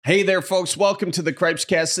Hey there, folks. Welcome to the Cripes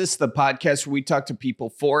Cast. This is the podcast where we talk to people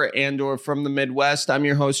for and or from the Midwest. I'm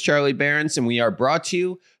your host, Charlie Behrens, and we are brought to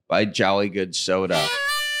you by Jolly Good Soda.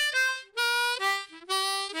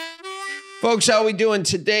 Folks, how we doing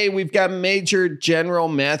today? We've got Major General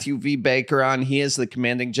Matthew V. Baker on. He is the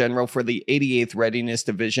commanding general for the 88th Readiness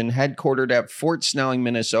Division, headquartered at Fort Snelling,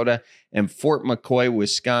 Minnesota, and Fort McCoy,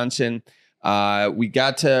 Wisconsin. We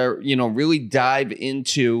got to, really dive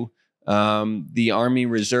into the Army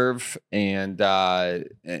Reserve and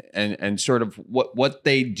sort of what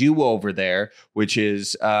they do over there, which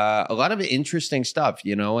is a lot of interesting stuff,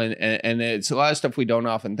 and it's a lot of stuff we don't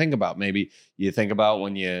often think about. Maybe you think about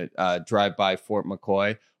when you drive by Fort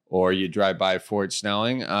McCoy or you drive by Fort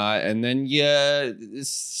Snelling, and then you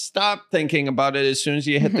stop thinking about it as soon as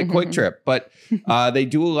you hit the quick trip. But they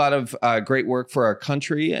do a lot of great work for our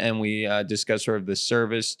country, and we discuss sort of the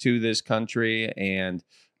service to this country and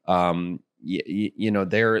their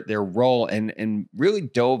role and really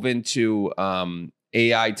dove into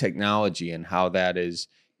AI technology and how that is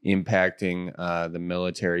impacting the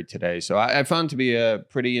military today. So I found it to be a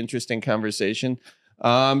pretty interesting conversation.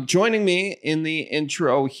 Joining me in the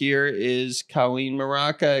intro here is Colleen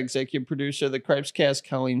Maraca, executive producer of the Cripes Cast.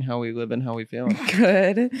 Colleen, how we living? How we feeling?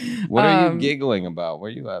 Good. What are you giggling about? What are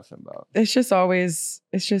you laughing about? It's just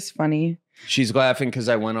funny. She's laughing because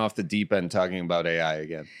I went off the deep end talking about AI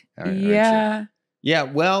again. Yeah. Yeah.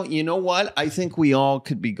 Well, you know what? I think we all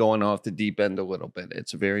could be going off the deep end a little bit.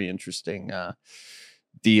 It's a very interesting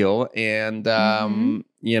deal. And,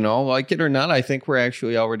 like it or not, I think we're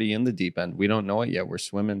actually already in the deep end. We don't know it yet. We're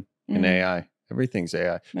swimming in AI. Everything's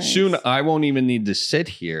AI. Nice. Soon, I won't even need to sit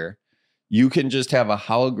here. You can just have a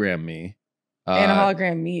hologram me. And a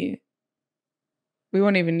hologram me. We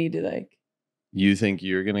won't even need to You think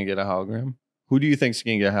you're going to get a hologram? Who do you think's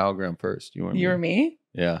going to get a hologram first? You or me?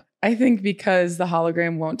 Yeah. I think because the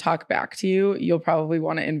hologram won't talk back to you, you'll probably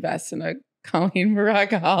want to invest in a Colleen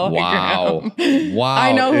Maraca hologram. Wow.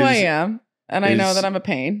 I know who I am, and I know that I'm a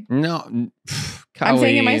pain. No. Colleen, I'm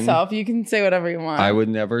saying it myself. You can say whatever you want. I would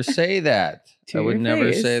never say that. I would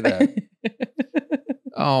never say that.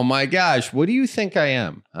 Oh my gosh. What do you think I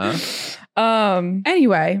am? Huh?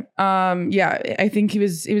 Anyway, I think he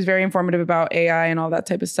was very informative about AI and all that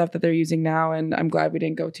type of stuff that they're using now. And I'm glad we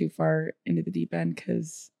didn't go too far into the deep end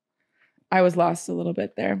because I was lost a little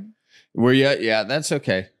bit there. Were you? Yeah, that's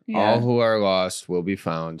okay. Yeah. All who are lost will be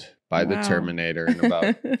found by the Terminator in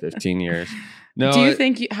about 15 years. No. Do you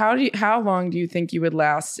think how long do you think you would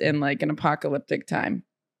last in an apocalyptic time?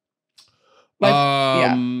 I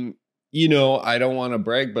don't want to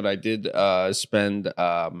brag, but I did spend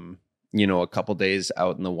a couple days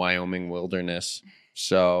out in the Wyoming wilderness.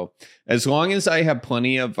 So as long as I have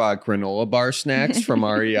plenty of granola bar snacks from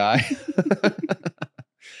REI,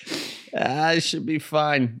 I should be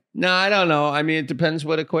fine. No, I don't know. I mean, it depends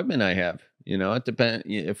what equipment I have. It depends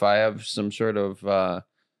if I have some sort of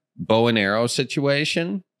bow and arrow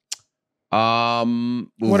situation.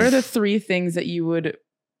 What are the 3 things that you would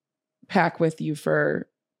pack with you for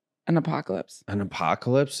an apocalypse? An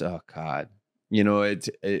apocalypse? Oh, God.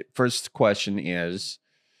 First question is,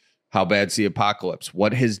 how bad's the apocalypse?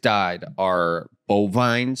 What has died? Are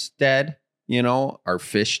bovines dead? Are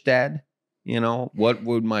fish dead? What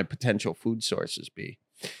would my potential food sources be?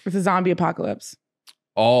 With a zombie apocalypse.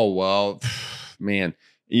 Oh, well, man,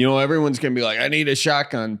 everyone's going to be like, I need a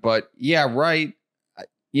shotgun. But yeah, right.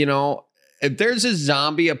 If there's a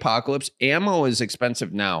zombie apocalypse, ammo is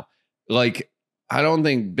expensive now. I don't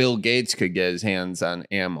think Bill Gates could get his hands on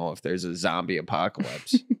ammo if there's a zombie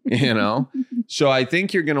apocalypse, So I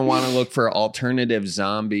think you're going to want to look for alternative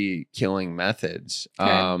zombie killing methods,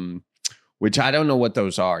 okay. Which I don't know what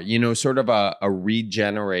those are, sort of a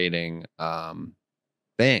regenerating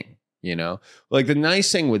thing, the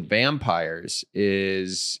nice thing with vampires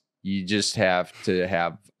is you just have to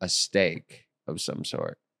have a steak of some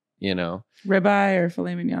sort, Ribeye or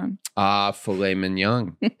filet mignon? Filet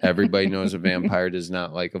mignon. Everybody knows a vampire does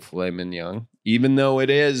not like a filet mignon, even though it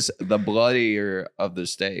is the bloodier of the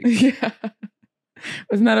steak. Yeah.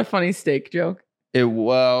 Wasn't that a funny steak joke?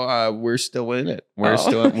 We're still in it.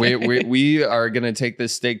 We are going to take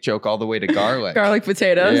this steak joke all the way to garlic. Garlic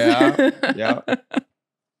potatoes. Yeah.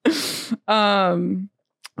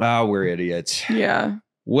 We're idiots. Yeah.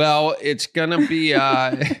 Well, it's going to be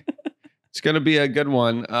it's going to be a good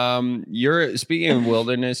one. You're speaking of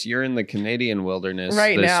wilderness, you're in the Canadian wilderness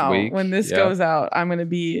right this now. week. When this goes out, I'm going to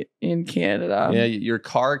be in Canada. Yeah, you're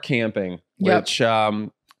car camping, yep. Which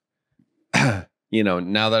now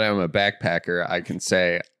that I'm a backpacker, I can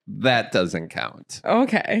say that doesn't count.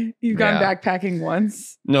 Okay. You've gone backpacking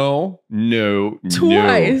once? No.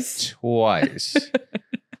 Twice. Twice.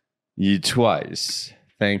 You twice.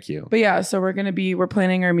 Thank you. But yeah, so we're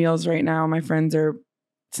planning our meals right now. My friends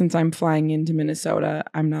since I'm flying into Minnesota,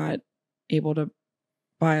 I'm not able to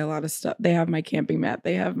buy a lot of stuff. They have my camping mat.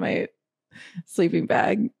 They have my sleeping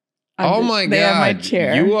bag. They have my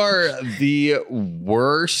chair. You are the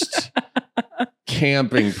worst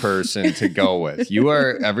camping person to go with. You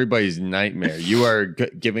are everybody's nightmare. You are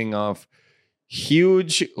giving off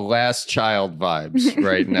huge Last Child vibes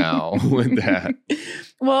right now with that.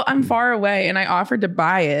 Well, I'm far away and I offered to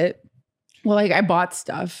buy it. Well, like I bought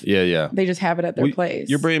stuff. Yeah. They just have it at their place.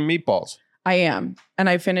 You're bringing meatballs. I am. And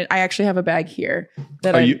I actually have a bag here.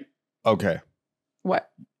 Okay. What?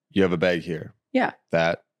 You have a bag here. Yeah.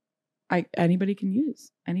 That. Anybody can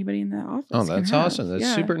use. Anybody in the office. Oh, that's awesome.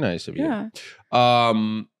 That's super nice of you. Yeah.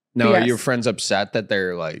 Now, are your friends upset that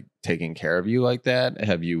they're like taking care of you like that?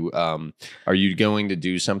 Have you, are you going to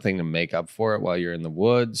do something to make up for it while you're in the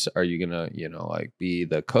woods? Are you going to, like be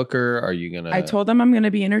the cooker? Are you going to? I told them I'm going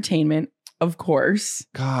to be entertainment, of course.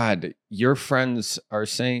 God, your friends are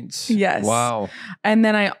saints. Yes. Wow. And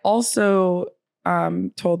then I also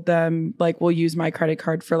told them like, we'll use my credit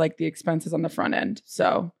card for like the expenses on the front end.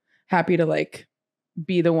 So happy to like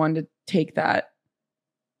be the one to take that.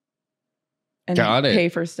 And pay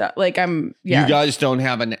for stuff. Like You guys don't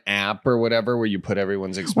have an app or whatever where you put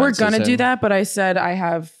everyone's expenses. We're gonna do that, but I said I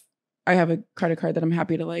have a credit card that I'm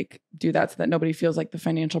happy to like do that so that nobody feels like the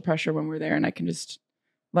financial pressure when we're there, and I can just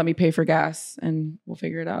let me pay for gas and we'll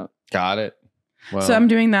figure it out. Got it. Well, so I'm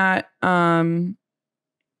doing that. And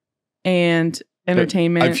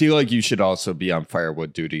entertainment. I feel like you should also be on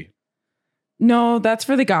firewood duty. No, that's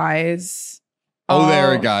for the guys. Oh, there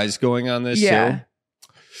are guys going on this too?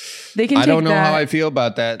 They can. I don't know how I feel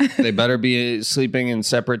about that. They better be sleeping in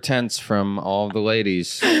separate tents from all the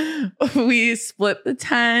ladies. We split the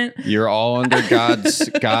tent. You're all under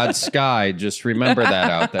God's sky. Just remember that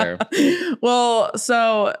out there. Well,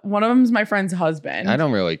 so one of them's my friend's husband. I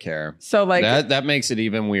don't really care. So like that makes it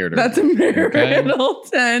even weirder. That's a marital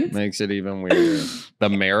tent. Makes it even weirder. The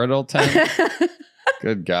marital tent?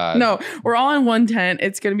 Good God. No, we're all in one tent.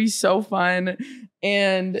 It's gonna be so fun.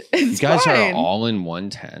 And it's you guys fine. are all in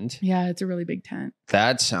one tent? Yeah, it's a really big tent.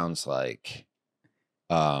 That sounds like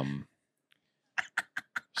a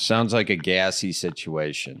gassy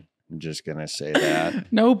situation. I'm just gonna say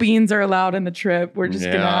that. No beans are allowed in the trip. We're just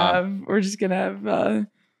gonna have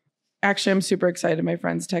actually I'm super excited. My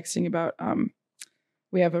friend's texting about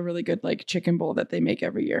we have a really good like chicken bowl that they make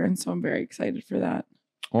every year. And so I'm very excited for that.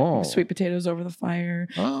 Oh, sweet potatoes over the fire,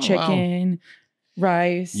 chicken. Wow.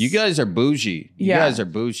 Rice. You guys are bougie. You guys are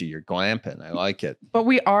bougie. You're glamping. I like it. But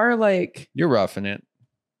we are like... You're roughing it.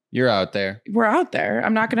 You're out there. We're out there.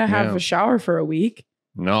 I'm not going to have a shower for a week.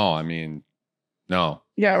 No, I mean, no.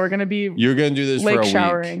 Yeah, we're going to be... You're going to do this for a week.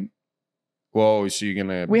 Showering. Whoa, so you're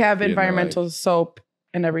going to... We have environmental soap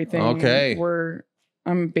and everything. Okay.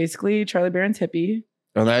 I'm basically Charlie Barron's hippie.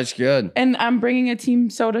 Oh, that's good. And I'm bringing a Team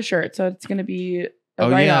Soda shirt. So it's going to be...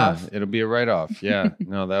 write-off. It'll be a write-off. Yeah.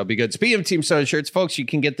 No, that'll be good. Speaking of Team Soda shirts, folks, you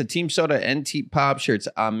can get the Team Soda and Team Pop shirts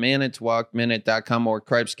on manitowalkminute.com or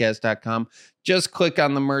cripescast.com. Just click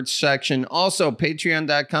on the merch section. Also,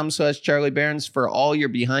 patreon.com/Charlie Barons for all your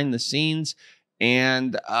behind the scenes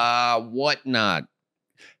and whatnot.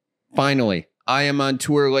 Finally, I am on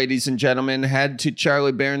tour, ladies and gentlemen. Head to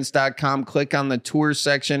charliebarons.com, click on the tour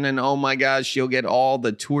section, and oh my gosh, you'll get all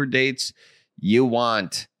the tour dates you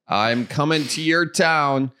want. I'm coming to your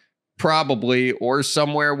town, probably, or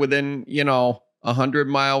somewhere within,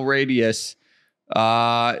 100-mile radius.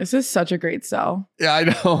 This is such a great sell. Yeah, I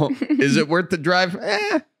know. Is it worth the drive?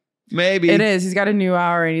 Maybe. It is. He's got a new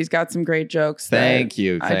hour and he's got some great jokes. Thank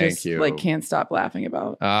you. I can't stop laughing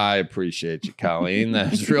about. I appreciate you, Colleen.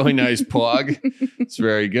 That's a really nice plug. It's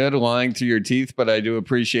very good. Lying through your teeth, but I do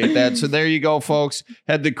appreciate that. So there you go, folks.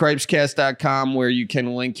 Head to cripescast.com where you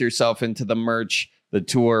can link yourself into the merch, the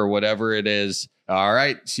tour, whatever it is. All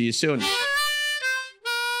right. See you soon.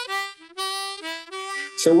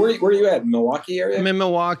 So where are you at? Milwaukee area? I'm in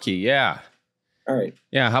Milwaukee. Yeah. All right.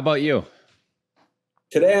 Yeah. How about you?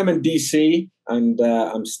 Today I'm in DC and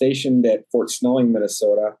I'm stationed at Fort Snelling,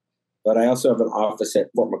 Minnesota, but I also have an office at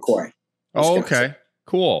Fort McCoy. Oh, okay.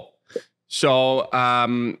 Cool. So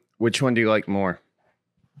which one do you like more?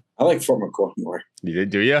 I like Fort McCoy more. You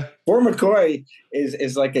do you? Fort McCoy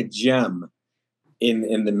is like a gem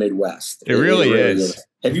in the Midwest. It really is.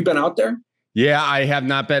 Have you been out there? Yeah, I have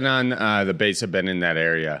not been on the base. I've been in that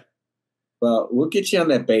area. Well, we'll get you on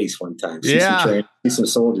that base one time. See some training, see some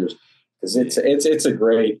soldiers, because it's a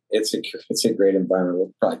great environment.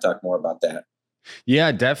 We'll probably talk more about that.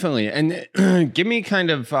 Yeah, definitely. And give me kind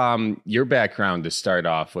of your background to start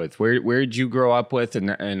off with. Where did you grow up with,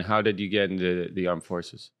 and how did you get into the armed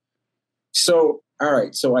forces? So, all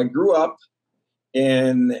right. So I grew up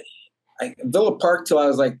in Villa Park till I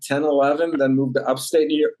was like 10, 11, then moved to upstate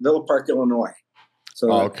New York, Villa Park, Illinois. So,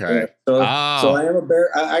 Okay. so I am a Bear.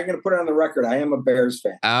 I'm going to put it on the record. I am a Bears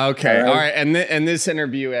fan. Okay. All right. And this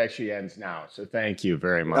interview actually ends now. So thank you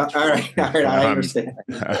very much. All right. I understand.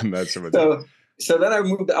 So then I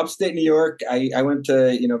moved to upstate New York. I went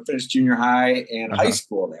to, finish junior high and high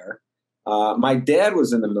school there. My dad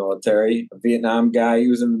was in the military, a Vietnam guy. He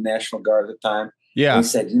was in the National Guard at the time. Yeah. And he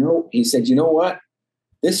said, you know what?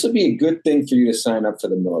 This would be a good thing for you to sign up for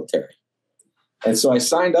the military. And so I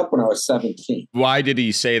signed up when I was 17. Why did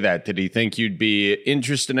he say that? Did he think you'd be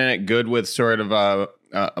interested in it, good with sort of a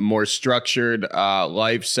more structured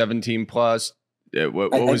life, 17 plus?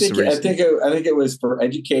 What was the reason? I think it was for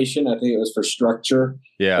education. I think it was for structure.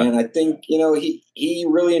 Yeah. And I think, he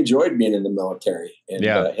really enjoyed being in the military and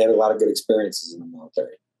had a lot of good experiences in the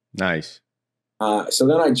military. Nice. So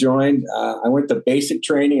then I joined. I went to basic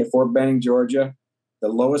training at Fort Benning, Georgia, the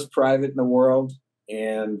lowest private in the world.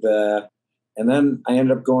 And then I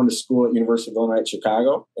ended up going to school at University of Illinois at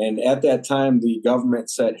Chicago. And at that time, the government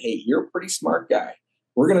said, hey, you're a pretty smart guy.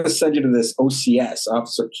 We're going to send you to this OCS,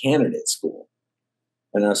 Officer Candidate School.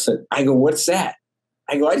 And I go, what's that?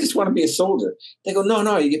 I go, I just want to be a soldier. They go,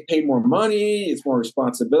 no, you get paid more money. It's more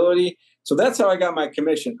responsibility. So that's how I got my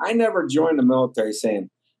commission. I never joined the military saying,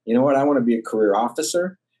 you know what, I want to be a career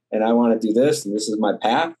officer and I want to do this and this is my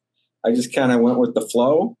path. I just kind of went with the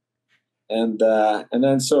flow. And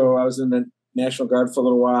then so I was in the National Guard for a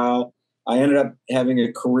little while. I ended up having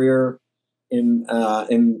a career at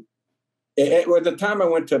the time I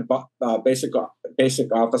went to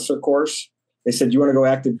basic officer course. They said, you want to go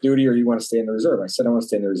active duty or you want to stay in the reserve? I said, I want to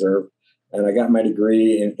stay in the reserve. And I got my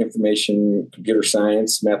degree in information, computer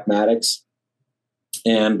science, mathematics.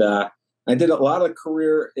 And I did a lot of the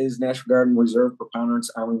career is National Guard and Reserve,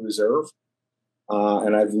 preponderance Army Reserve.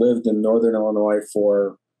 And I've lived in Northern Illinois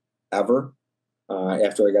forever.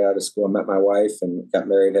 After I got out of school, I met my wife and got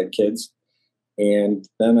married, had kids. And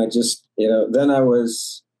then I just, I've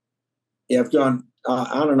gone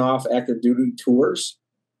on and off active duty tours.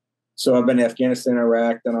 So I've been to Afghanistan,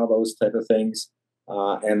 Iraq, done all those type of things.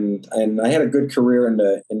 And I had a good career in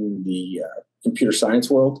the computer science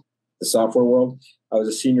world, the software world. I was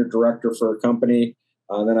a senior director for a company.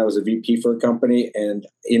 Then I was a VP for a company. And,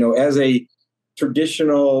 as a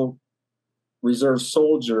traditional reserve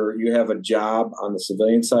soldier, you have a job on the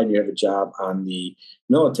civilian side, and you have a job on the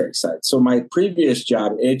military side. So my previous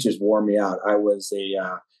job, it just wore me out. I was a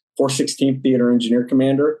 416th Theater Engineer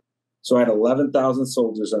Commander. So I had 11,000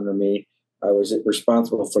 soldiers under me. I was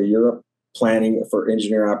responsible for Europe planning for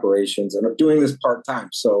engineer operations, and I'm doing this part-time.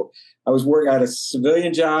 So I had a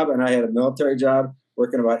civilian job and I had a military job,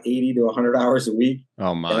 working about 80 to 100 hours a week.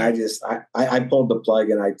 Oh my. And I pulled the plug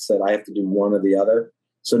and I said, I have to do one or the other.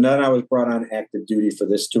 So then I was brought on active duty for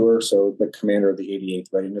this tour. So the commander of the 88th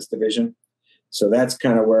Readiness Division. So that's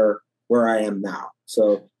kind of where I am now.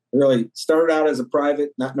 So really started out as a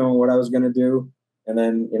private, not knowing what I was going to do. And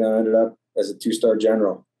then, ended up as a 2-star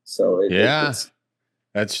general. So that's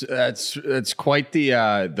quite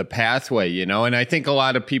the pathway, and I think a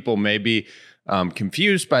lot of people may be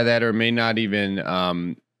confused by that or may not even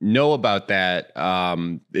know about that,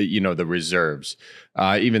 the reserves,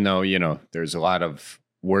 even though, there's a lot of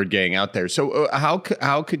word getting out there. So how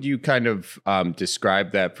could you kind of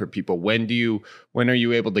describe that for people? When are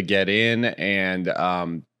you able to get in,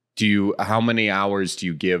 and how many hours do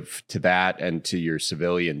you give to that and to your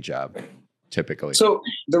civilian job typically? So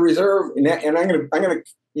the reserve, and I'm going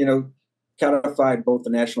to codify both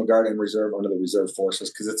the National Guard and Reserve under the Reserve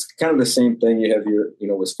Forces, because it's kind of the same thing. You have your,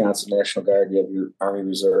 Wisconsin National Guard, you have your Army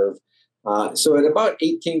Reserve. So at about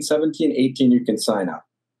 17, 18, you can sign up.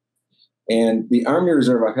 And the Army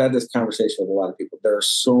Reserve, I've had this conversation with a lot of people. There are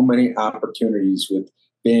so many opportunities with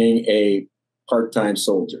being a part-time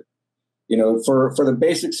soldier. For the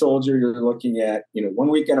basic soldier, you're looking at, 1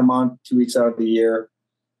 weekend a month, 2 weeks out of the year.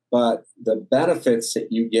 But the benefits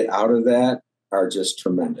that you get out of that are just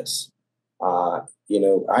tremendous. The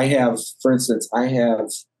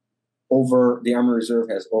Army Reserve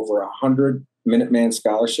has over 100 Minuteman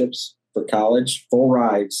scholarships for college, full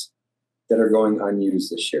rides, that are going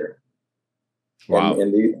unused this year. Wow.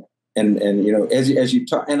 As you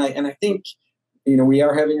talk, and I think, we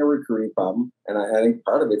are having a recruiting problem, and I think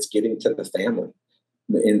part of it's getting to the family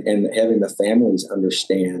and having the families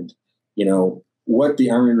understand, what the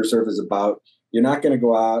Army Reserve is about. You're not going to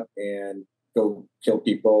go out and go kill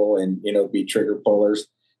people and, be trigger pullers.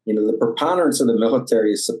 the preponderance of the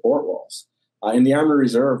military is support roles. In the Army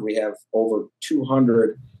Reserve, we have over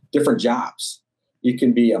 200 different jobs. You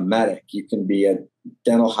can be a medic, you can be a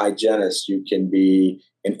dental hygienist, you can be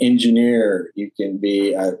an engineer, you can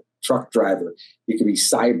be a truck driver, you can be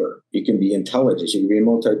cyber, you can be intelligence, you can be a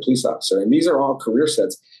military police officer. And these are all career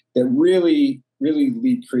sets that really, really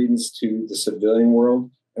lead credence to the civilian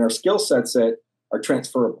world and are skill sets that are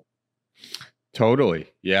transferable.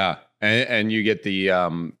 Totally. Yeah. And you get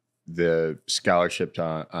the scholarship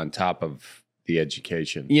on top of the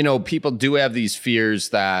education. People do have these fears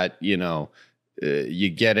that, you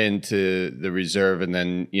get into the reserve and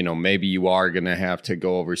then, maybe you are going to have to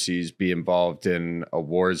go overseas, be involved in a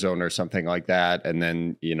war zone or something like that. And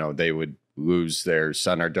then, they would lose their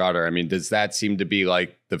son or daughter. I mean, does that seem to be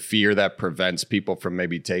like the fear that prevents people from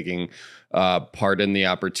maybe taking part in the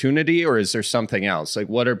opportunity, or is there something else? Like,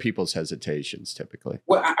 what are people's hesitations typically?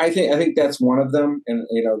 Well, I think that's one of them. And,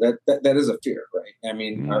 that is a fear, right? I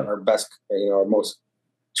mean, our best, our most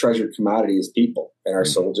treasured commodity is people and our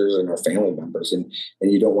soldiers and our family members. And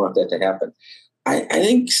you don't want that to happen. I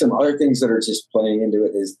think some other things that are just playing into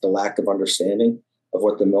it is the lack of understanding of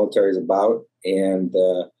what the military is about. And,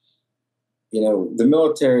 the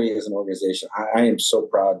military is an organization. I am so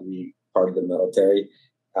proud to be part of the military.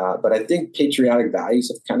 But I think patriotic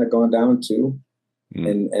values have kind of gone down too.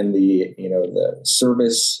 And the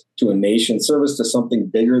service to a nation, service to something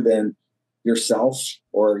bigger than yourself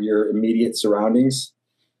or your immediate surroundings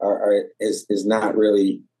is not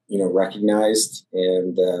really, recognized.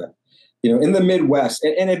 And, in the Midwest,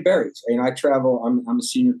 and it varies. I travel, I'm a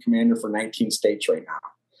senior commander for 19 states right now.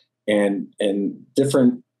 And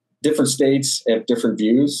different states have different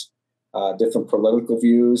views, different political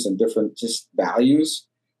views and different just values.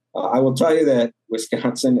 I will tell you that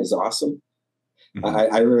Wisconsin is awesome.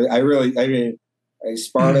 Mm-hmm. I mean,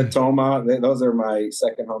 Sparta, Toma, those are my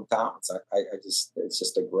second hometowns. It's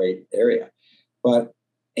just a great area.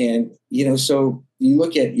 So you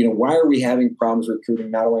look at, why are we having problems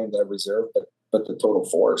recruiting not only the reserve, but the total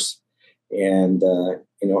force? And,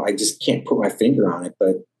 I just can't put my finger on it,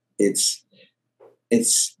 but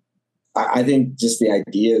I think just the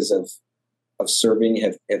ideas of serving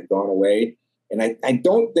have gone away. And I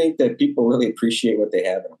don't think that people really appreciate what they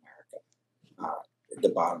have in America, the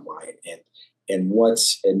bottom line,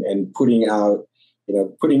 and putting out,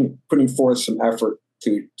 putting forth some effort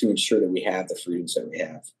to ensure that we have the freedoms that we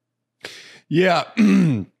have. Yeah,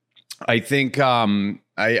 I think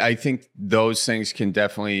I think those things can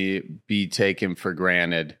definitely be taken for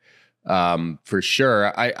granted, for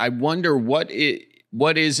sure. I wonder what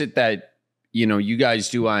is it that you guys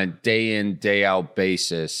do on a day in, day out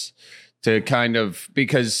basis to kind of,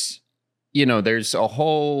 because there's a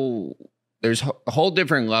whole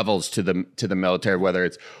different levels to the military, whether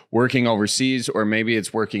it's working overseas or maybe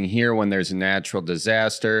it's working here when there's a natural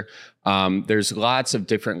disaster. There's lots of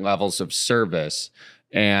different levels of service.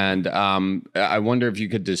 And I wonder if you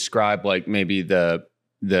could describe like maybe the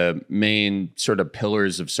main sort of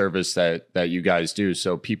pillars of service that you guys do,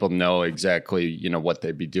 so people know exactly, what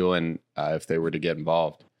they'd be doing if they were to get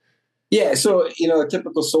involved. Yeah. So, a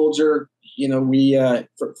typical soldier, we,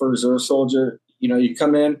 for reserve soldier, you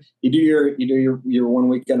come in, you do your 1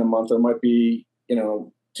 weekend a month, or it might be,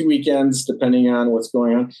 2 weekends, depending on what's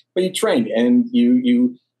going on, but you train and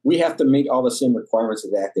we have to meet all the same requirements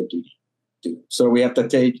of active duty. So we have to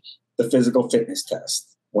take the physical fitness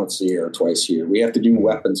test once a year or twice a year. We have to do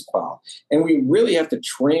weapons qual, and we really have to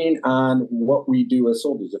train on what we do as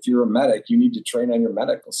soldiers. If you're a medic, you need to train on your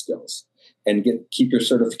medical skills and keep your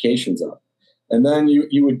certifications up. And then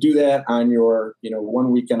you would do that on your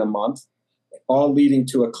 1 weekend a month, all leading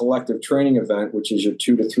to a collective training event, which is your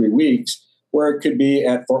 2 to 3 weeks, where it could be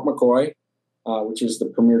at Fort McCoy, which is the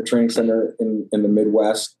premier training center in the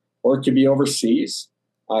Midwest, or it could be overseas,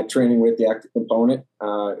 training with the active component.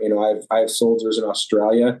 I have soldiers in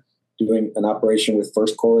Australia doing an operation with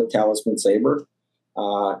First Corps Talisman Sabre.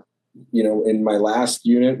 In my last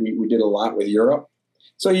unit, we did a lot with Europe.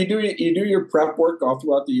 So you do your prep work all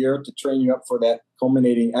throughout the year to train you up for that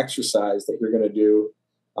culminating exercise that you're going to do,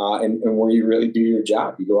 and where you really do your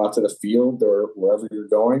job. You go out to the field or wherever you're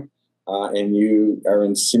going, and you are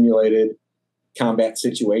in simulated combat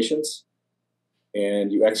situations,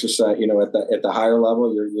 and you exercise. At the higher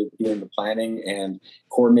level, you're doing the planning and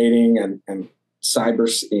coordinating and cyber,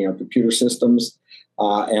 computer systems,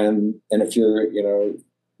 and if you're,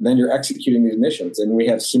 then you're executing these missions. And we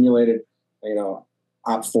have simulated,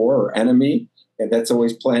 OPFOR or enemy, and that's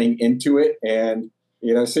always playing into it. And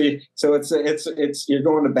so it's you're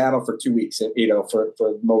going to battle for 2 weeks, for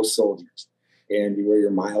most soldiers, and you wear your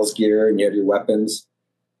miles gear and you have your weapons.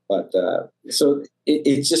 But so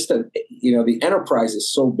it's just the enterprise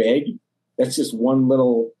is so big. That's just one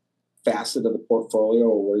little facet of the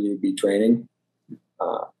portfolio where you'd be training.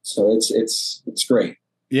 So it's great.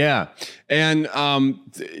 Yeah. And,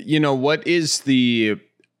 what is the,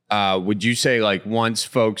 would you say, like, once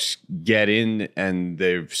folks get in and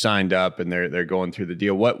they've signed up and they're going through the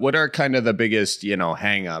deal, what are kind of the biggest,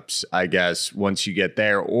 hangups, I guess, once you get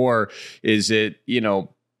there? Or is it,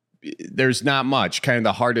 there's not much, kind of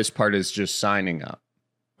the hardest part is just signing up?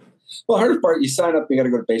 Well, the hardest part, you sign up, you got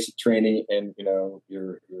to go to basic training and,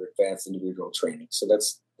 your advanced individual training. So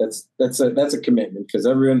that's a commitment, because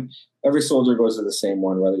every soldier goes to the same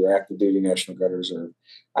one, whether you're active duty, National Guarders, or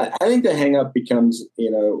I think the hang up becomes,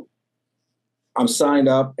 I'm signed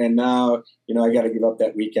up and now, I got to give up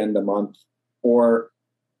that weekend a month. Or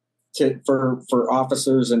for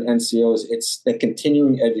officers and NCOs, it's the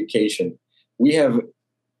continuing education. We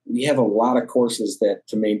have a lot of courses that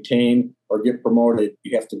to maintain or get promoted,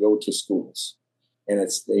 you have to go to schools. And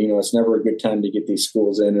it's never a good time to get these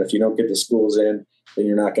schools in. And if you don't get the schools in, then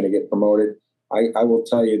you're not going to get promoted. I will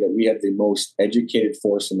tell you that we have the most educated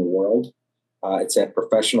force in the world. It's that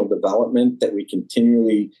professional development that we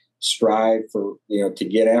continually strive for, to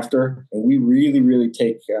get after. And we really, really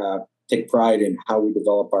take pride in how we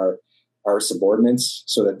develop our subordinates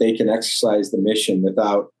so that they can exercise the mission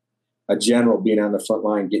without a general being on the front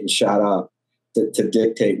line getting shot up to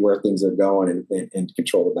dictate where things are going and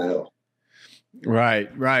control the battle.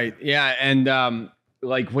 Right. Yeah. And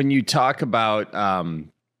like when you talk about,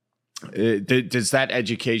 does that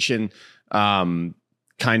education kind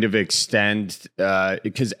of extend?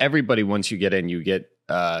 Because everybody, once you get in, you get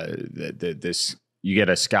you get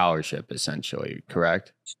a scholarship, essentially,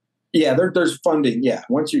 correct? Yeah, there's funding. Yeah,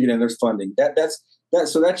 once you get in, there's funding.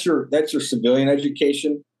 So that's your civilian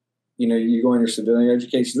education. You go in your civilian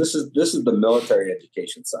education. This is the military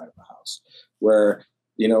education side of the house, where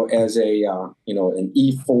as a an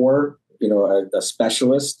E4, a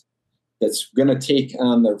specialist that's going to take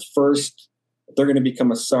on their first. If they're going to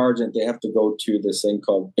become a sergeant, they have to go to this thing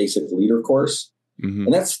called basic leader course,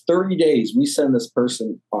 and that's 30 days. We send this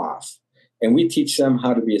person off, and we teach them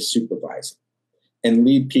how to be a supervisor and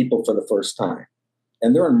lead people for the first time,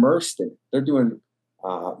 and they're immersed in it. They're doing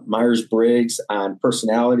Myers-Briggs on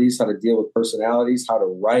personalities, how to deal with personalities, how to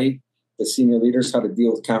write the senior leaders, how to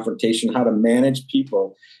deal with confrontation, how to manage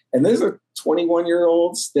people. And these are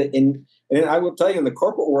 21-year-olds and I will tell you, in the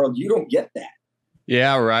corporate world, you don't get that.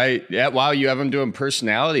 Yeah, right. Yeah. Wow. You have them doing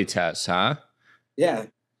personality tests, huh? Yeah.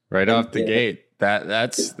 Right off the gate.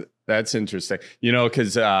 That's interesting.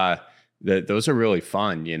 Because those are really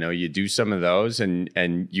fun. You do some of those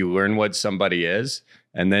and you learn what somebody is.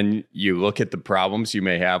 And then you look at the problems you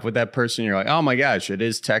may have with that person. You're like, oh my gosh, it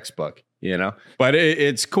is textbook, but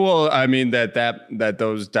it's cool. I mean, that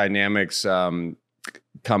those dynamics come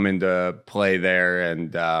into play there.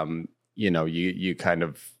 And, you kind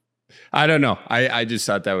of, I don't know. I just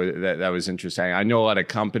thought that was interesting. I know a lot of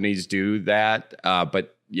companies do that,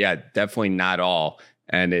 but yeah, definitely not all.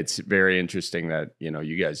 And it's very interesting that,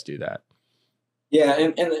 you guys do that. Yeah.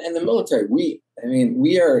 And the military,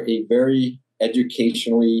 we are a very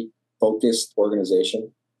educationally focused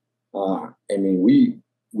organization. We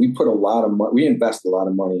put a lot of money, we invest a lot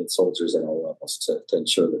of money in soldiers at all levels to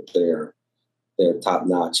ensure that they're top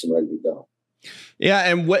notch and ready to go. Yeah,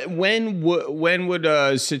 and when would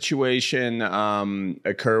a situation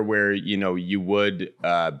occur where you would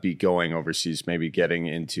be going overseas, maybe getting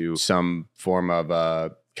into some form of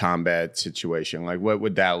a combat situation? Like, what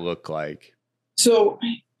would that look like? So,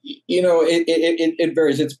 it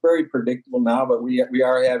varies. It's very predictable now, but we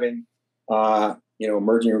are having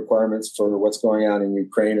emerging requirements for what's going on in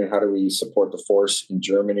Ukraine and how do we support the force in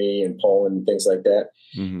Germany and Poland and things like that.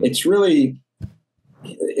 Mm-hmm. It's really.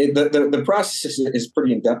 The process is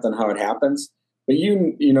pretty in depth on how it happens, but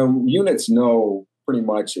units know pretty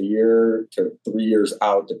much a year to 3 years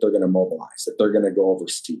out that they're going to mobilize, that they're going to go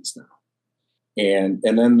overseas now, and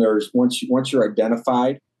then there's once you're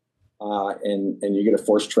identified, and you get a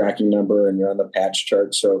force tracking number and you're on the patch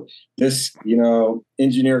chart. So this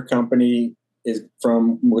engineer company is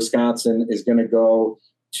from Wisconsin is going to go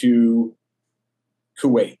to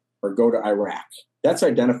Kuwait or go to Iraq. That's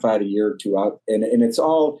identified a year or two out, and it's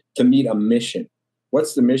all to meet a mission.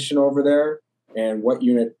 What's the mission over there, and what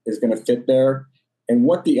unit is going to fit there? And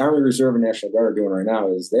what the Army Reserve and National Guard are doing right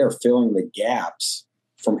now is they're filling the gaps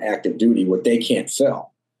from active duty, what they can't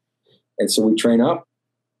fill. And so we train up,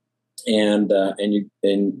 and you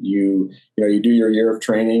do your year of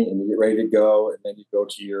training, and you get ready to go, and then you go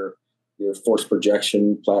to your force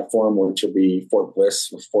projection platform, which will be Fort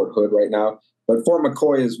Bliss or Fort Hood right now. But Fort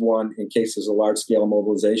McCoy is one in case there's a large scale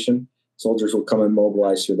mobilization. Soldiers will come and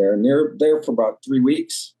mobilize through there, and they're there for about 3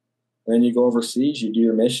 weeks. And then you go overseas, you do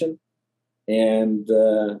your mission, and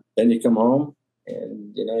then you come home,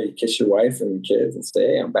 and you kiss your wife and your kids and say,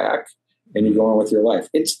 "Hey, I'm back," and you go on with your life.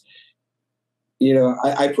 It's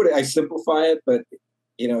I simplify it, but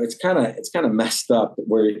it's kind of messed up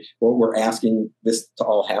where what we're asking this to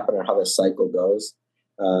all happen or how this cycle goes,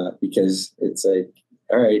 because it's like,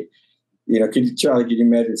 all right, Charlie, could you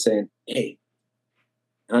imagine saying, "Hey,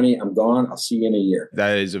 honey, I'm gone. I'll see you in a year."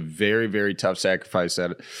 That is a very, very tough sacrifice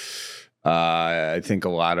that I think a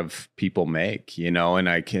lot of people make, and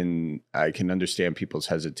I can understand people's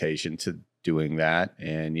hesitation to doing that.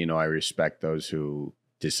 And, I respect those who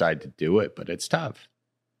decide to do it, but it's tough.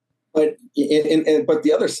 But but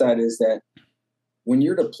the other side is that when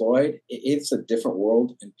you're deployed, it's a different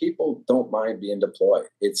world, and people don't mind being deployed.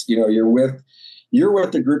 It's, you're with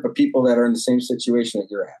a group of people that are in the same situation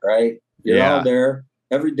that you're at, right? You're all there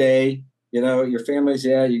every day. Your families,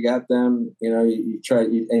 you got them. You try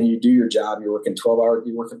and you do your job. You're working 12 hours.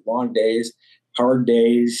 You're working long days, hard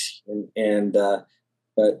days,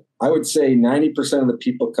 but I would say 90% of the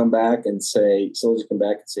people soldiers come back and say,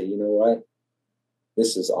 "You know what?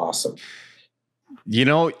 This is awesome."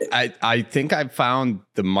 I think I found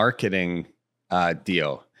the marketing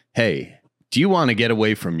deal. Hey, do you want to get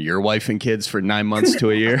away from your wife and kids for 9 months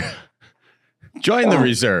to a year? Join the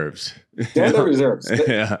reserves. Join the reserves.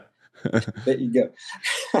 Yeah. There you go.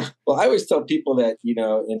 Well, I always tell people that,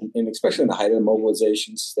 and especially in the height of the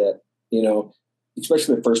mobilizations, that,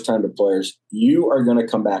 especially the first time deployers, you are going to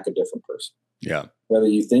come back a different person. Yeah. Whether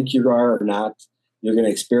you think you are or not, you're going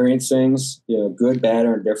to experience things, good, bad,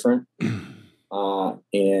 or indifferent.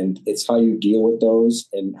 And it's how you deal with those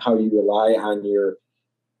and how you rely on your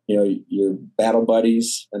battle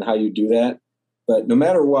buddies and how you do that. But no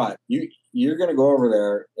matter what, you're going to go over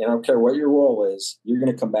there, and I don't care what your role is, you're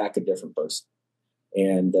going to come back a different person.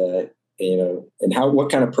 And, and what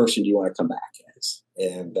kind of person do you want to come back as?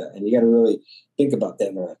 And you got to really think about that.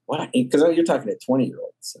 And they're like, "What?" Because you're talking to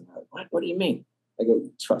 20-year-olds. And I'm like, What do you mean? I go,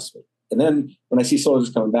 "Trust me." And then when I see soldiers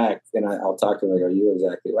coming back, then I'll talk to them. I go, "You're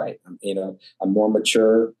exactly right. I'm more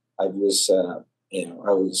mature. I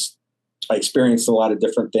experienced a lot of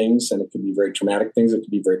different things, and it could be very traumatic things. It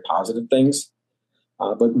could be very positive things.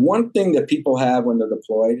 But one thing that people have when they're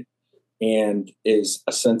deployed is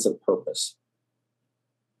a sense of purpose,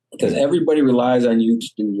 because everybody relies on you to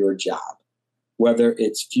do your job, whether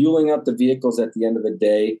it's fueling up the vehicles at the end of the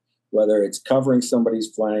day, whether it's covering somebody's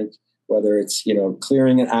flank, whether it's,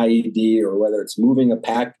 clearing an IED, or whether it's moving a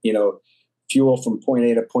pack, fuel from point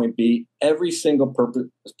A to point B. Every single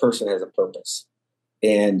person has a purpose.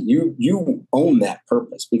 And you own that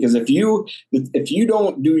purpose, because if you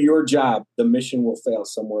don't do your job, the mission will fail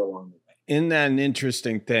somewhere along the way. Isn't that an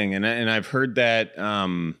interesting thing? And I've heard that,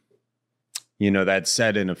 that's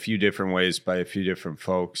said in a few different ways by a few different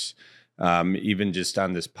folks, even just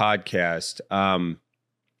on this podcast.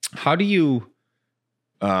 How do you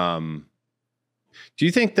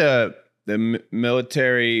think the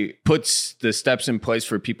military puts the steps in place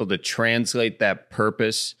for people to translate that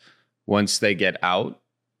purpose once they get out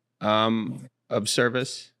of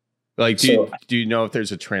service? Like, do you know if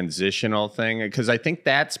there's a transitional thing? Because I think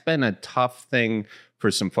that's been a tough thing for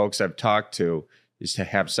some folks I've talked to, is to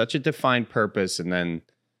have such a defined purpose and then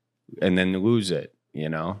lose it,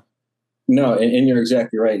 No, and you're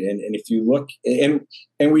exactly right. And if you look, and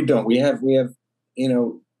we have,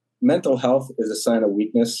 mental health is a sign of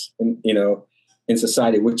weakness in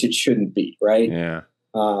society, which it shouldn't be, right? Yeah.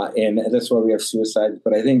 And that's why we have suicides.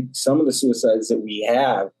 But I think some of the suicides that we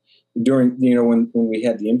have during, when we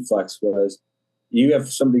had the influx, was you have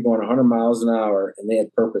somebody going 100 miles an hour and they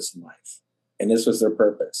had purpose in life, and this was their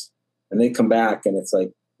purpose. And they come back and it's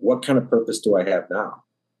like, what kind of purpose do I have now?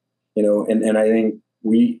 And I think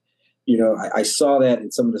I saw that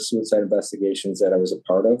in some of the suicide investigations that I was a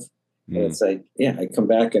part of. And it's like, I come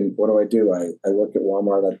back and what do? I work at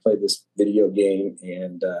Walmart. I play this video game,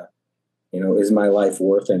 and, is my life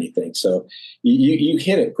worth anything? So you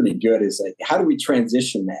hit it pretty good. Is like, how do we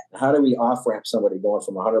transition that? How do we off-ramp somebody going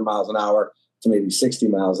from 100 miles an hour to maybe 60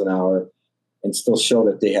 miles an hour and still show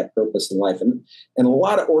that they have purpose in life? And a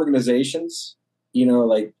lot of organizations,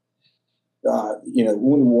 like,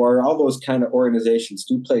 Wounded Warrior, all those kind of organizations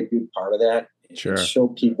do play a good part of that. Sure. And show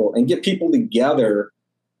people and get people together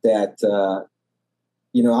that,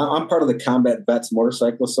 I'm part of the Combat Vets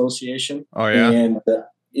Motorcycle Association. Oh, yeah. And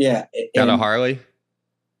got a Harley?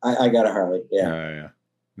 I got a Harley. Yeah. Oh, yeah.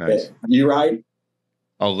 Nice. You ride?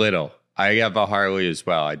 A little. I have a Harley as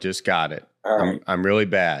well. I just got it. All right. I'm really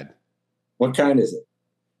bad. What kind is it?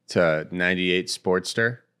 It's a 98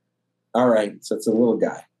 Sportster. All right. So it's a little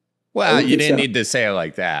guy. Well, you didn't need to say it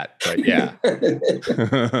like that, but yeah.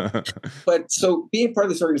 But so being part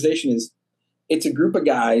of this organization it's a group of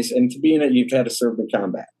guys, and to be in it, you've had to serve in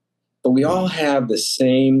combat. But we all have the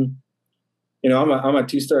same, I'm a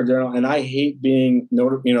 2-star general, and I hate being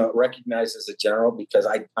recognized as a general because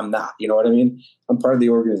I'm not, you know what I mean? I'm part of the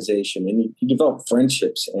organization, and you develop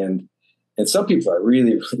friendships, and some people are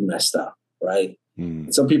really, really messed up, right?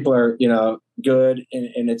 And some people are, good,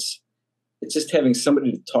 and it's just having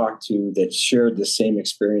somebody to talk to that shared the same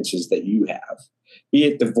experiences that you have, be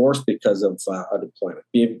it divorce because of a deployment,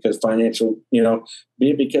 be it because financial, be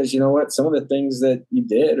it because, some of the things that you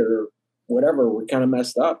did or whatever were kind of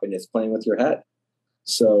messed up and it's playing with your head.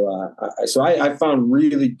 So, I found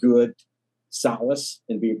really good solace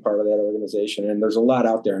in being part of that organization. And there's a lot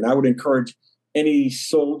out there. And I would encourage any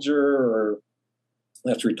soldier or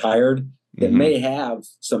that's retired that may have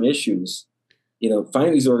some issues,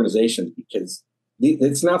 find these organizations because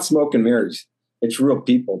it's not smoke and mirrors. It's real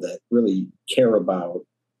people that really care about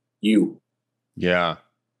you. Yeah.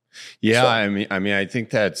 Yeah. So, I mean, I think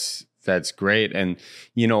that's great. And,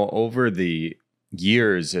 over the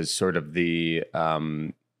years as sort of the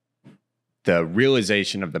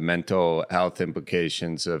realization of the mental health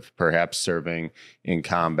implications of perhaps serving in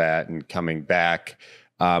combat and coming back,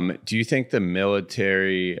 do you think the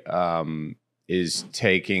military is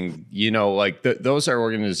taking, those are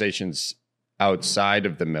organizations outside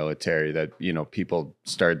of the military that, people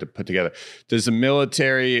started to put together. Does the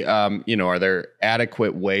military, are there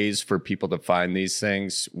adequate ways for people to find these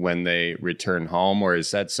things when they return home? Or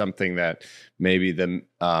is that something that maybe the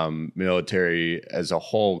military as a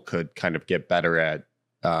whole could kind of get better at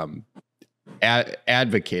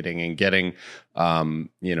advocating and getting,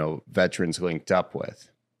 veterans linked up with?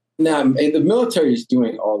 No, the military is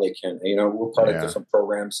doing all they can. We're part of different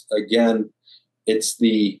programs. Again,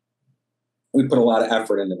 we put a lot of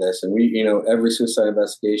effort into this, and we, every suicide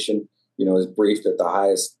investigation, is briefed at the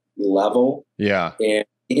highest level. Yeah. And,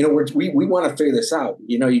 we want to figure this out.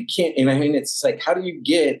 You can't, and I mean, it's like, how do you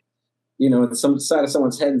get, some side of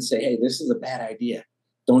someone's head and say, hey, this is a bad idea.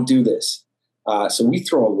 Don't do this. So we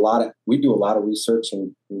do a lot of research,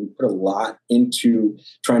 and we put a lot into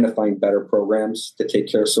trying to find better programs to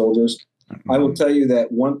take care of soldiers. Mm-hmm. I will tell you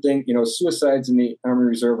that one thing, suicides in the Army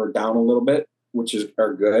Reserve are down a little bit, which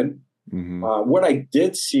are good. Mm-hmm. What I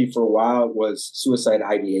did see for a while was suicide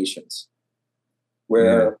ideations,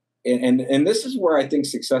 where, and this is where I think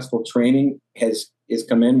successful training has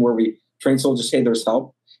come in, where we train soldiers, hey, there's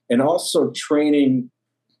help, and also training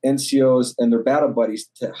NCOs and their battle buddies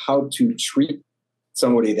to how to treat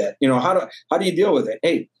somebody that, how do you deal with it?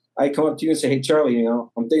 Hey, I come up to you and say, hey, Charlie, I'm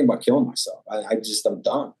thinking about killing myself. I'm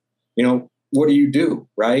done. What do you do?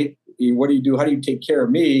 Right? What do you do? How do you take care of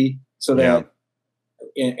me so that,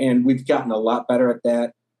 and we've gotten a lot better at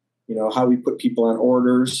that. How we put people on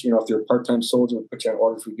orders, if you're a part-time soldier, we put you on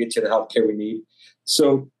orders, we get you the healthcare we need.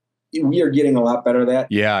 So we are getting a lot better at that.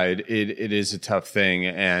 Yeah, it is a tough thing.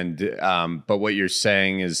 And, but what you're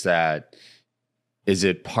saying is that, is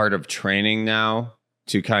it part of training now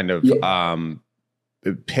to kind of,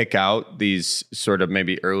 pick out these sort of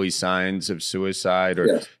maybe early signs of suicide,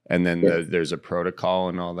 or and then there's a protocol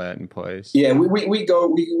and all that in place? Yeah, we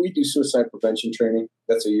do suicide prevention training.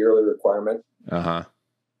 That's a yearly requirement. Uh-huh.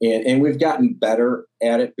 And we've gotten better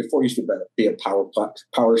at it. Before it used to be a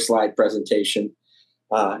power slide presentation.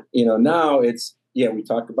 Now it's, we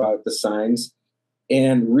talk about the signs,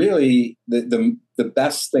 and really the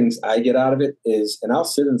best things I get out of it is, and I'll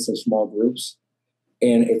sit in some small groups,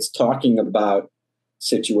 and it's talking about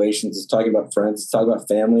situations, it's talking about friends, it's talking about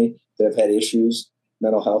family that have had issues,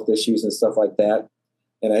 mental health issues and stuff like that.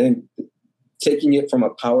 And I think taking it from a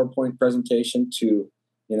PowerPoint presentation to,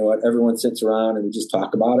 everyone sits around and we just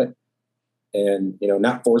talk about it, and,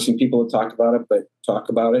 not forcing people to talk about it, but talk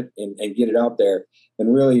about it and get it out there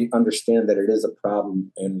and really understand that it is a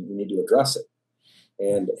problem and we need to address it.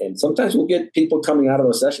 And sometimes we'll get people coming out of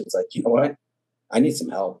those sessions like, you know what, I need some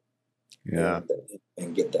help. Yeah.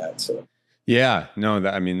 And get that. So. Yeah, no,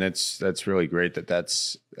 that's really great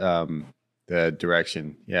that's the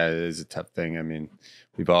direction. Yeah, it is a tough thing. I mean,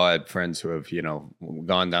 we've all had friends who have,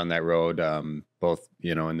 gone down that road, both,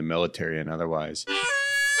 in the military and otherwise.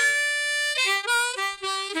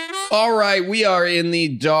 All right, we are in the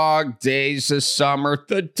dog days of summer.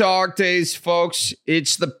 The dog days, folks.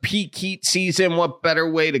 It's the peak heat season. What better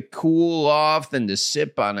way to cool off than to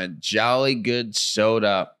sip on a jolly good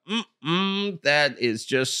soda? That is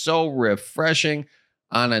just so refreshing.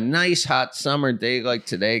 On a nice hot summer day like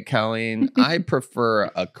today, Colleen, I prefer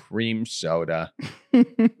a cream soda.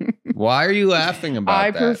 Why are you laughing about I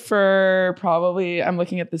that? prefer probably, I'm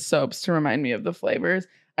looking at the soaps to remind me of the flavors.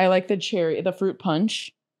 I like the fruit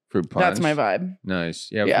punch. Fruit punch. That's my vibe. Nice.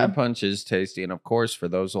 Yeah, fruit punch is tasty. And of course, for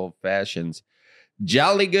those old fashions,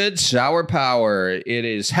 Jolly Good Sour Power. It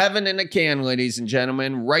is heaven in a can, ladies and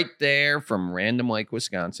gentlemen, right there from Random Lake,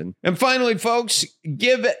 Wisconsin. And finally, folks,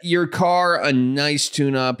 give your car a nice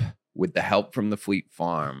tune-up with the help from the Fleet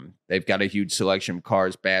Farm. They've got a huge selection of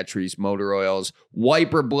cars, batteries, motor oils,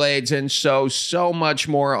 wiper blades, and so much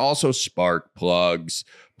more. Also spark plugs.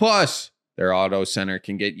 Plus, their auto center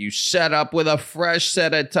can get you set up with a fresh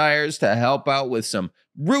set of tires to help out with some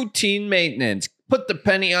routine maintenance. Put the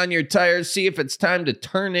penny on your tires. See if it's time to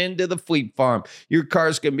turn into the Fleet Farm. Your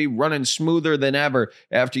car's going to be running smoother than ever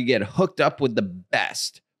after you get hooked up with the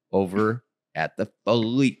best over at the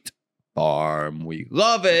Fleet Farm. We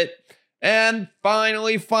love it. And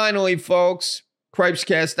finally, folks,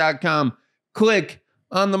 cripescast.com. Click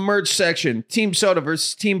on the merch section. Team Soda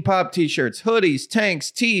versus Team Pop t-shirts, hoodies,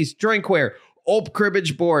 tanks, tees, drinkware, old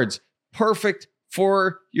cribbage boards. Perfect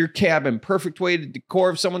for your cabin. Perfect way to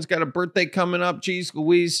decor if someone's got a birthday coming up. Geez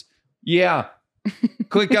Louise. Yeah.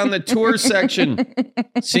 Click on the tour section.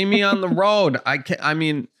 See me on the road.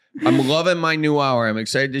 I'm loving my new hour. I'm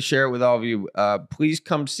excited to share it with all of you. Please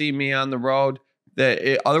come see me on the road.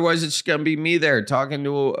 Otherwise, it's going to be me there talking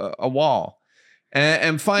to a wall.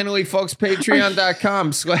 And finally, folks,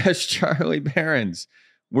 patreon.com/Charlie Barons,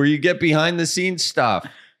 where you get behind the scenes stuff.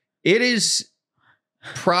 It is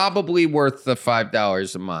probably worth the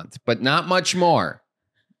 $5 a month, but not much more.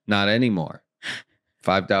 Not anymore.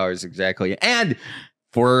 $5 exactly. And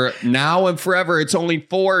for now and forever, it's only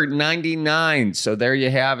 $4.99. So there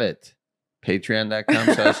you have it.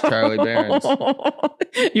 Patreon.com/Charlie Barons.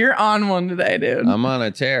 You're on one today, dude. I'm on a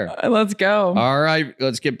tear. Let's go. All right,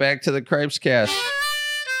 let's get back to the Cripes Cast.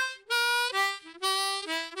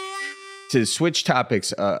 To switch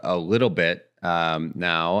topics a little bit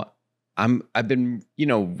now, I've been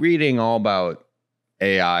reading all about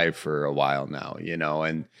AI for a while now,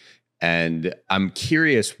 and I'm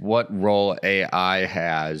curious what role AI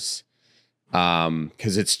has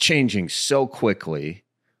because it's changing so quickly.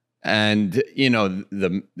 And,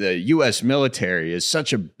 the U.S. military is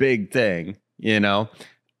such a big thing,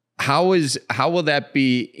 How will that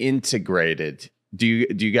be integrated? Do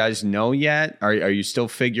you guys know yet? Are you still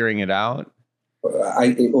figuring it out?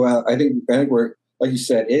 I think we're, like you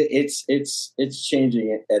said, it's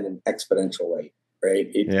changing at an exponential rate,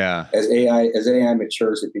 right? As AI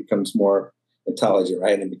matures, it becomes more intelligent,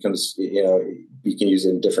 right? And it becomes, you can use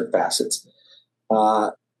it in different facets.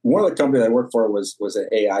 One of the companies I worked for was an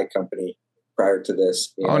AI company prior to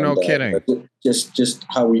this. Oh, no kidding. Just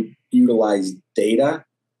how we utilize data.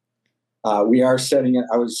 We are setting it.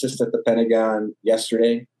 I was just at the Pentagon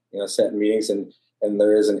yesterday, setting meetings, and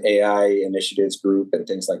there is an AI initiatives group and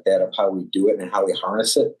things like that of how we do it and how we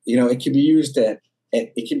harness it. It can be used at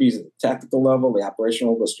the tactical level, the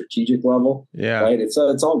operational, the strategic level. Yeah. Right. It's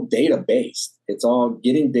all data based. It's all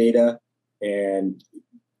getting data and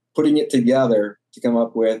putting it together to come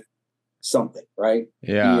up with something, right?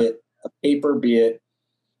 Yeah. Be it a paper, be it,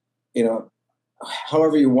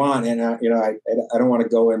 however you want. And, I don't want to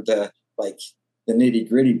go into like the nitty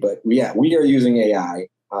gritty, but we are using AI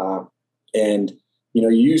and, you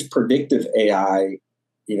use predictive AI,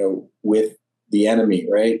 with the enemy,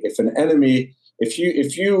 right? If an enemy, if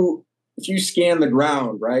you scan the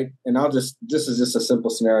ground, right? And this is just a simple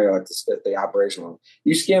scenario at the operational level.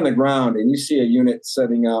 You scan the ground and you see a unit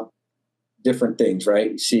setting up different things,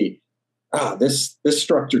 right? You see, this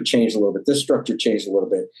structure changed a little bit. This structure changed a little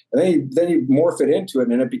bit, and then you morph it into it,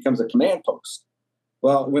 and then it becomes a command post.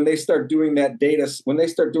 Well, when they start doing that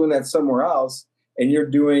somewhere else, and you're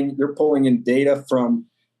pulling in data from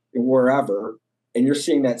wherever, and you're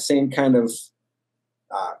seeing that same kind of,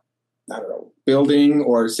 building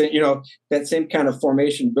or that same kind of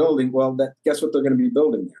formation building. Well, guess what they're going to be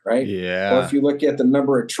building there, right? Yeah. Or if you look at the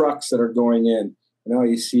number of trucks that are going in.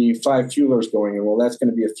 You see 5 fuelers going in. Well, that's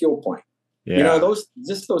going to be a fuel point. Yeah. Those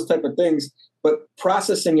type of things, but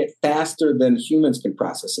processing it faster than humans can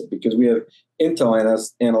process it because we have Intel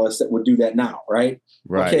analysts that would do that now, right?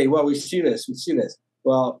 Right. Okay, well, we see this.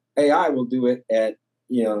 Well, AI will do it at,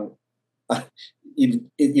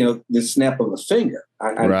 the snap of a finger.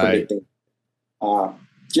 I'm predicting.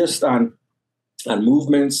 Just on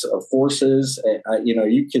movements of forces,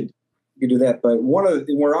 you could do that. But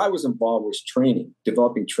where I was involved was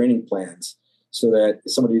developing training plans so that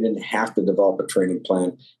somebody didn't have to develop a training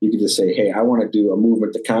plan. You could just say, hey, I want to do a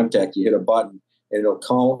movement to contact. You hit a button and it'll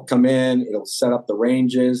come in, it'll set up the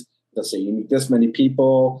ranges. It'll say you need this many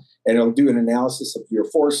people, and it'll do an analysis of your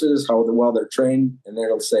forces, how well they're trained. And then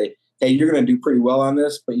it'll say, hey, you're going to do pretty well on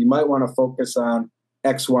this, but you might want to focus on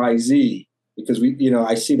X, Y, Z because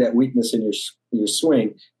I see that weakness in your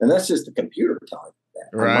swing, and that's just the computer telling you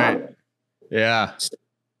that. Right. Yeah.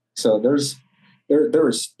 So there's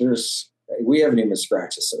we haven't even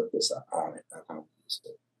scratched the surface on it. On how we use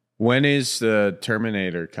it. When is the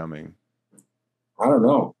Terminator coming? I don't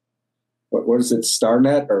know. What is it?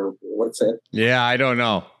 StarNet or what's it? Yeah, I don't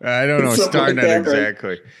know. StarNet like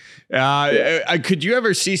exactly. Right? Could you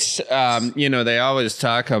ever see? They always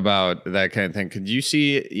talk about that kind of thing. Could you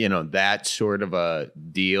see, that sort of a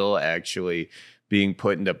deal actually being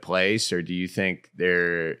put into place, or do you think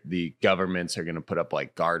the governments are going to put up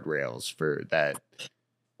like guardrails for that?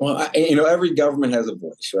 Well, every government has a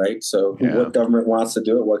voice, right? So what government wants to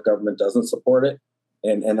do it, what government doesn't support it,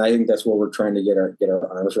 and I think that's what we're trying to get our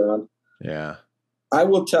arms around. Yeah, I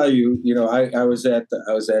will tell you, I was at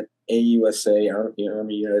AUSA,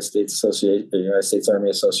 Army United States Association, the United States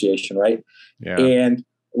Army Association, right? Yeah, and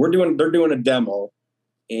they're doing a demo,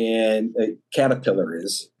 and Caterpillar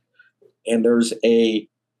is, and there's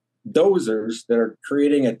dozers that are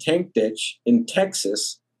creating a tank ditch in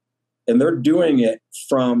Texas, and they're doing it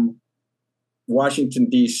from Washington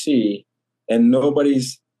D.C. and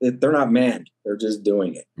they're not manned; they're just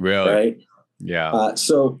doing it. Really? Right? Yeah.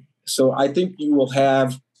 So I think you will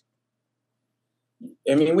have.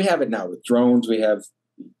 I mean, we have it now with drones. We have,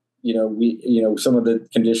 some of the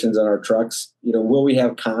conditions on our trucks. Will we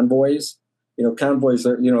have convoys? Convoys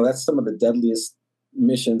are, that's some of the deadliest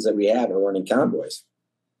missions that we have are running convoys.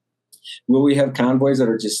 Will we have convoys that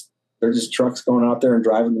are they're just trucks going out there and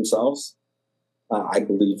driving themselves? I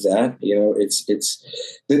believe that. It's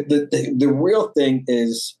the real thing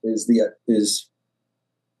is the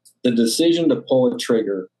decision to pull a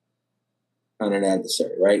trigger on an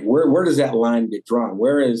adversary, right? Where does that line get drawn?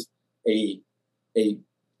 Where is a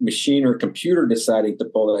machine or computer deciding to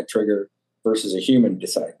pull that trigger versus a human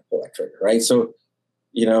deciding to pull that trigger, right? So,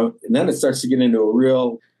 and then it starts to get into a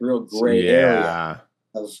real gray area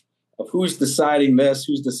of who's deciding this,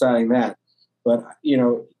 who's deciding that. But,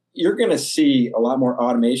 you're going to see a lot more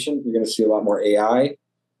automation. You're going to see a lot more AI,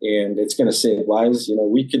 and it's going to save lives.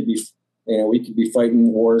 We could be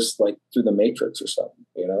fighting wars like through the Matrix or something,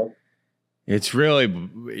 It's really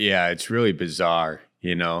bizarre,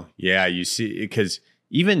 Yeah, you see, because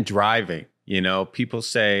even driving, people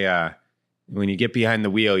say when you get behind the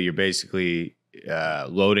wheel, you're basically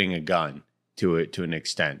loading a gun to an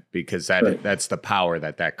extent because that's the power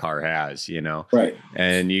that car has, Right.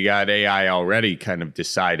 And you got AI already kind of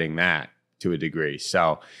deciding that to a degree.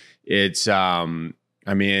 So it's,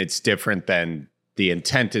 it's different than the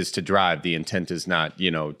intent is to drive. The intent is not,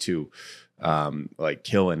 to like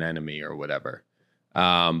kill an enemy or whatever.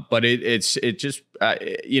 But it's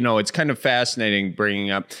kind of fascinating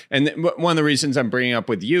bringing up. And one of the reasons I'm bringing up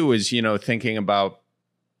with you is, thinking about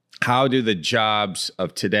how do the jobs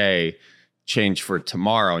of today change for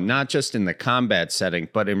tomorrow, not just in the combat setting,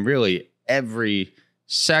 but in really every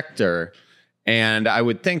sector. And I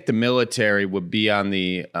would think the military would be on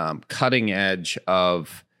the cutting edge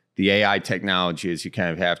of the AI technology, as you kind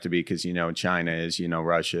of have to be, because, China is,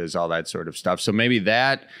 Russia is, all that sort of stuff. So maybe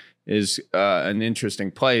that is an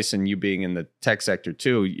interesting place. And you being in the tech sector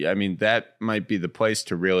too, I mean, that might be the place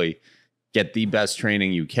to really get the best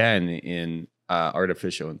training you can in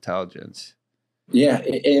artificial intelligence. Yeah.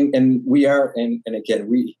 And we are, and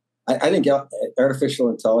again, I think artificial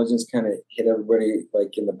intelligence kind of hit everybody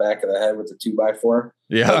like in the back of the head with the 2x4.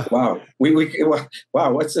 Yeah. Like, wow.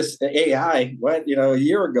 Wow. What's this AI? What, a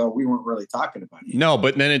year ago, we weren't really talking about it. No,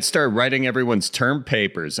 but then it started writing everyone's term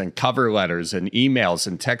papers and cover letters and emails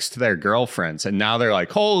and texts to their girlfriends. And now they're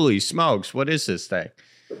like, holy smokes, what is this thing?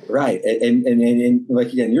 Right. And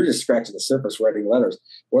like, again, you're just scratching the surface writing letters.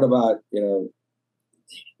 What about,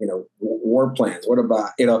 war plans? What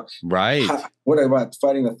about, right. What about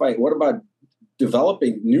fighting the fight? What about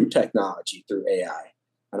developing new technology through AI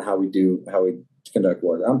on how we conduct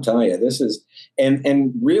war? I'm telling you, this is,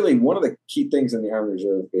 and really one of the key things in the Army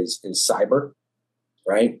Reserve is cyber,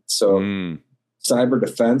 right? So cyber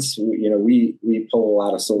defense, we pull a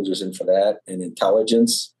lot of soldiers in for that, and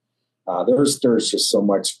intelligence. There's just so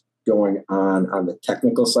much going on the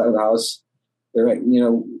technical side of the house. They're right.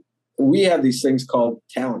 We have these things called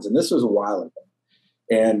talents, and this was a while ago.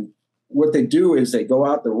 And what they do is they go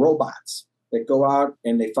out, the robots that go out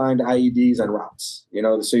and they find IEDs on routes.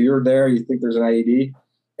 So you're there, you think there's an IED,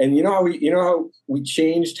 and how we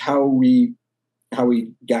changed how we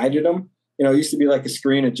guided them. It used to be like a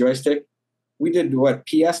screen, a joystick. We did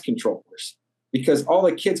PS controllers, because all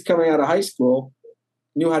the kids coming out of high school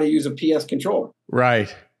knew how to use a PS controller.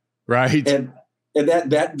 Right. and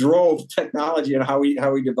that drove technology and how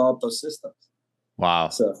we developed those systems. Wow.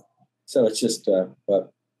 So it's just,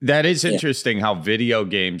 but that is interesting how video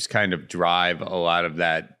games kind of drive a lot of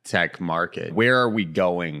that tech market. Where are we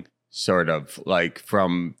going, sort of like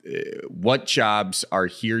from what jobs are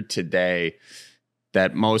here today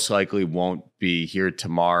that most likely won't be here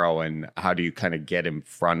tomorrow? And how do you kind of get in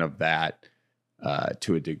front of that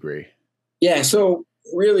to a degree? Yeah. So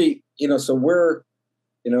really, so we're,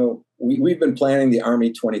 we've been planning the Army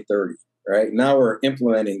 2030, right? Now we're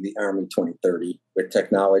implementing the Army 2030 with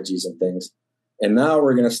technologies and things. And now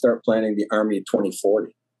we're going to start planning the Army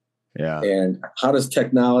 2040. Yeah. And how does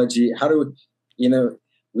technology,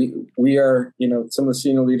 we are, some of the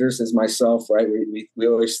senior leaders as myself, right? We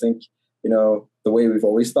always think, the way we've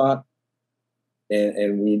always thought.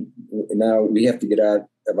 And now we have to get out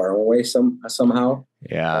of our own way somehow.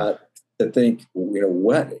 Yeah. To think,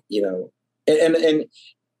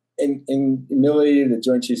 and Millie, the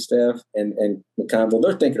Joint Chiefs Staff, and McConville,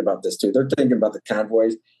 they're thinking about this too. They're thinking about the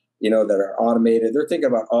convoys, that are automated. They're thinking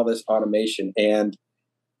about all this automation and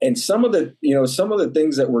some of the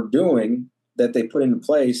things that we're doing that they put into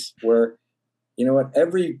place where,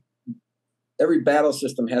 every battle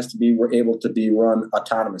system has to be able to be run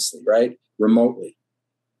autonomously, right? Remotely,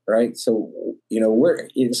 right? So, we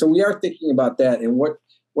are thinking about that and what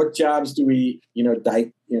jobs do we,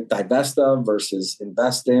 divest of versus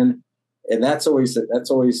invest in? And that's always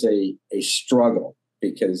a struggle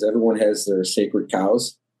because everyone has their sacred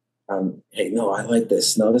cows. Hey, no, I like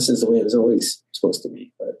this. No, this is the way it was always supposed to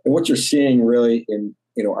be. And what you're seeing really in,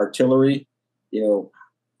 artillery,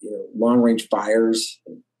 long range fires,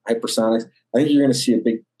 and hypersonics, I think you're going to see a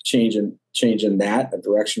big change in that, a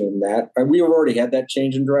direction in that. We have already had that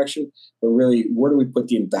change in direction, but really, where do we put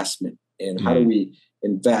the investment and how do we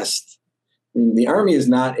invest? I mean, the Army is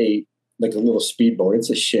not like a little speedboat. It's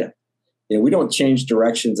a ship. We don't change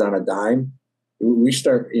directions on a dime. We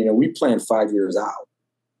start, we plan 5 years out.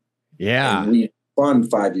 Yeah. And we fund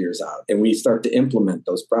 5 years out and we start to implement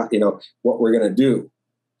those, what we're going to do.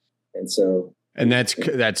 And that's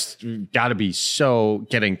got to be so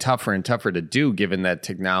getting tougher and tougher to do, given that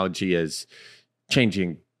technology is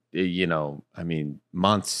changing,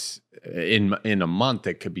 months in a month,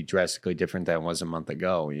 it could be drastically different than it was a month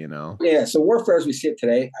ago, Yeah. So warfare as we see it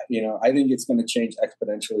today, I think it's going to change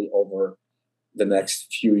exponentially over the next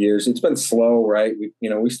few years. It's been slow, right?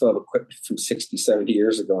 We still have equipment from 60, 70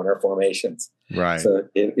 years ago in our formations. Right. So,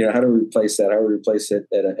 how do we replace that? How do we replace it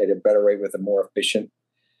at a better rate with a more efficient,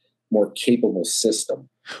 more capable system?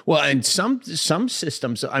 Well, and some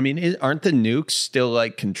systems, aren't the nukes still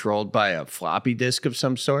like controlled by a floppy disk of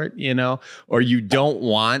some sort, or you don't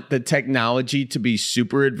want the technology to be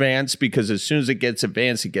super advanced because as soon as it gets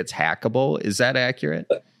advanced, it gets hackable. Is that accurate?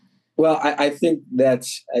 Well, I think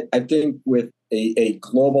I think with a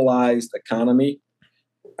globalized economy,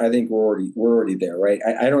 I think we're already there, right?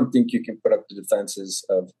 I don't think you can put up the defenses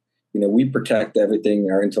of, we protect everything,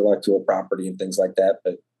 our intellectual property and things like that,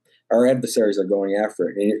 but our adversaries are going after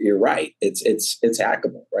it. And you're right. It's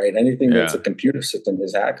hackable, right? Anything that's a computer system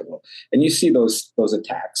is hackable. And you see those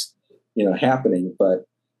attacks, happening, but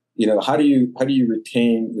how do you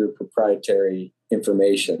retain your proprietary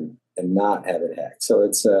information and not have it hacked? So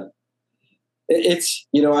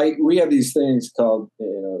we have these things called,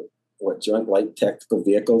 Joint Light Tactical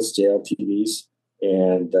Vehicles, JLTVs,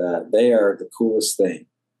 and they are the coolest thing.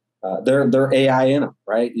 They're AI in them,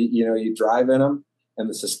 right? You drive in them, and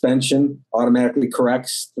the suspension automatically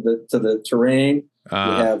corrects to the terrain.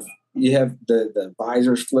 You have the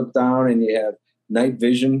visors flipped down, and you have night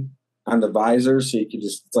vision on the visors, so you can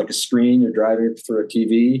it's like a screen. You're driving through a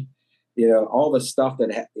TV. All the stuff that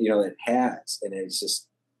it has, and it's just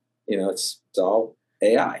it's all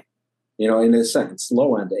AI. In a sense,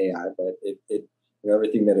 low end AI, but it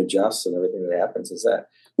everything that adjusts and everything that happens is that.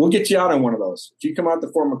 We'll get you out on one of those. If you come out to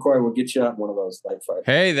Fort McCoy, we'll get you out on one of those light fighters.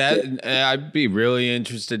 Hey, I'd be really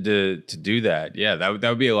interested to do that. Yeah, that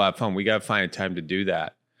would be a lot of fun. We got to find a time to do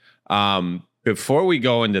that. Before we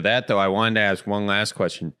go into that, though, I wanted to ask one last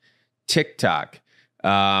question. TikTok.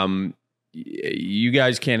 You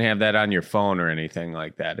guys can't have that on your phone or anything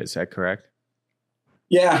like that. Is that correct?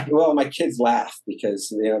 Yeah. Well, my kids laugh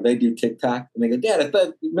because they do TikTok and they go, "Dad, I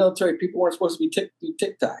thought military people weren't supposed to be do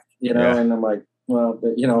TikTok." Yeah. And I'm like, well,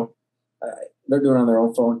 they're doing it on their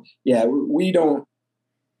own phone. Yeah, we don't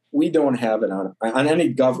have it on any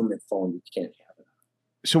government phone. You can't have it.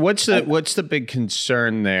 So what's the big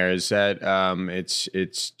concern there? Is that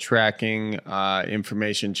it's tracking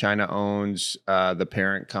information China owns, the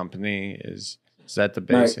parent company? Is that the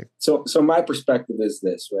basic? Right. So my perspective is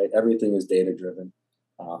this, right? Everything is data driven.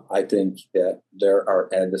 I think that there are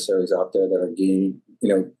adversaries out there that are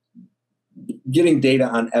getting data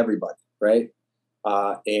on everybody, right?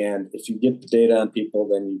 And if you get the data on people,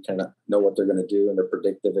 then you kind of know what they're going to do, and they're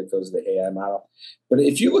predictive. It goes to the AI model. But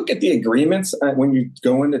if you look at the agreements when you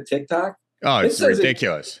go into TikTok, it's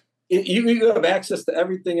ridiculous. You have access to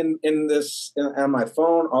everything in this on my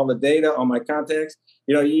phone, all the data, all my contacts.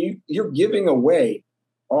 You're giving away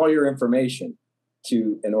all your information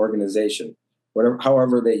to an organization,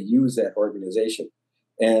 however they use that organization,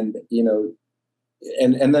 and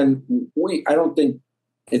and then I don't think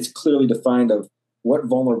it's clearly defined of what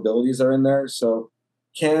vulnerabilities are in there. So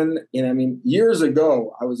years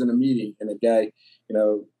ago, I was in a meeting and a guy, it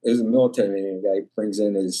was a military meeting. A guy brings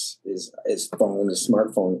in his phone, his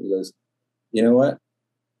smartphone. He goes, "You know what?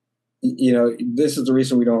 This is the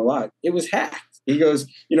reason we don't lie. It was hacked." He goes,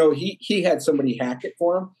 he had somebody hack it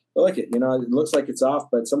for him. But look, it looks like it's off,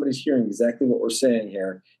 but somebody's hearing exactly what we're saying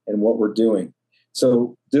here and what we're doing.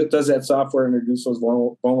 So does that software introduce those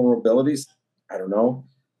vulnerabilities? I don't know.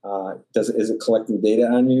 Is it collecting data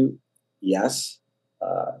on you? Yes.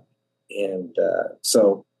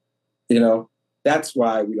 So that's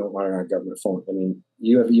why we don't want it on a government phone. I mean,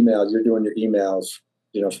 you have emails, you're doing your emails,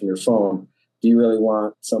 from your phone. Do you really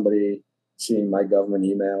want somebody seeing my government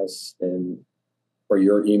emails or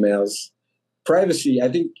your emails? Privacy, I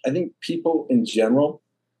think people in general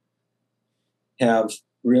have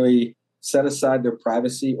really set aside their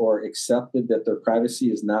privacy or accepted that their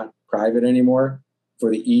privacy is not private anymore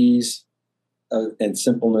for the ease and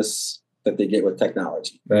simpleness that they get with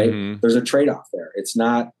technology, right? Mm-hmm. There's a trade-off there. It's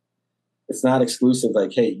not exclusive,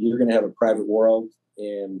 like, hey, you're going to have a private world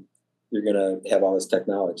and you're going to have all this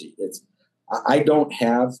technology. I don't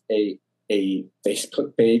have a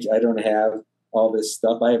Facebook page. I don't have all this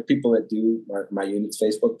stuff. I have people that do my unit's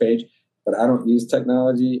Facebook page, but I don't use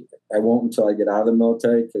technology. I won't until I get out of the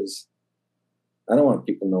military, because I don't want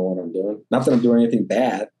people to know what I'm doing. Not that I'm doing anything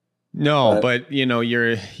bad. No, but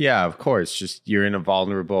of course, just you're in a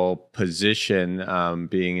vulnerable position,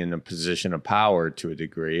 being in a position of power to a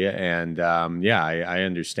degree. And I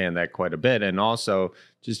understand that quite a bit. And also,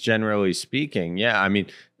 just generally speaking, I mean,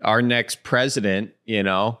 our next president,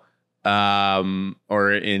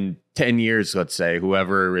 or in 10 years, let's say,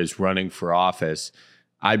 whoever is running for office,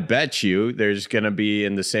 I bet you there's going to be,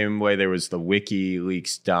 in the same way there was the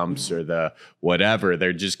WikiLeaks dumps or the whatever,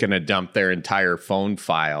 they're just going to dump their entire phone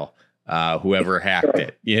file, whoever hacked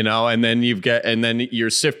it, and then you're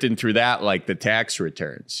sifting through that like the tax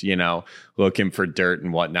returns, looking for dirt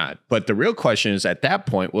and whatnot. But the real question is, at that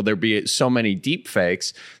point, will there be so many deep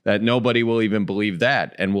fakes that nobody will even believe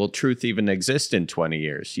that? And will truth even exist in 20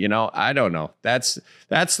 years? I don't know. That's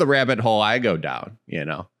the rabbit hole I go down,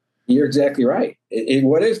 You're exactly right.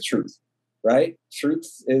 What is truth, right?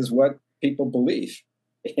 Truth is what people believe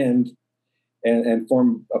and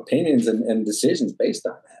form opinions and decisions based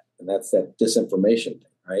on that. And that's that disinformation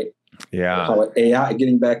thing, right? Yeah. How AI,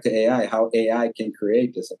 getting back to AI, how AI can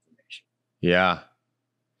create disinformation. Yeah.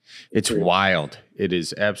 It's wild. It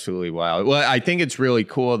is absolutely wild. Well, I think it's really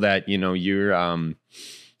cool that, you're,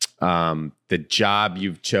 the job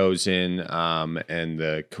you've chosen, and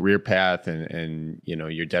the career path and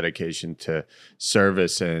your dedication to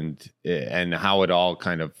service and how it all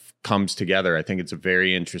kind of comes together. I think it's a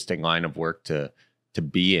very interesting line of work to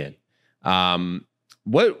be in.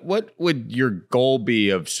 What would your goal be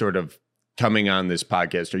of sort of coming on this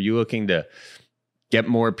podcast? Are you looking to get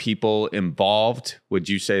more people involved? Would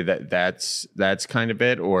you say that's kind of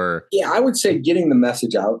it? Or I would say getting the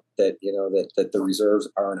message out that that the reserves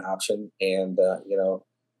are an option, and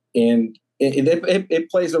and it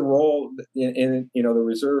plays a role in the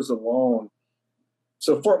reserves alone.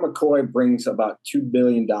 So Fort McCoy brings about $2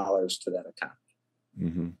 billion to that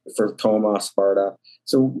economy, for Toma, Sparta.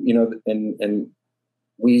 So and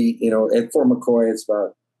we at Fort McCoy, it's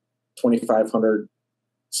about 2,500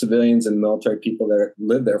 civilians and military people that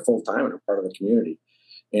live there full time and are part of the community.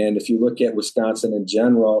 And if you look at Wisconsin in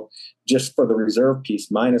general, just for the reserve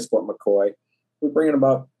piece minus Fort McCoy, we're bringing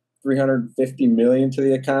about $350 million to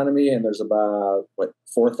the economy, and there's about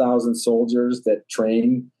 4,000 soldiers that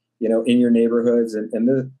train in your neighborhoods,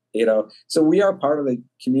 and so we are part of the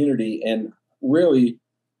community. And really,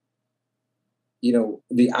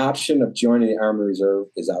 the option of joining the Army Reserve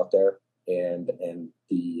is out there, and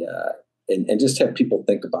just have people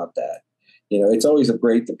think about that. It's always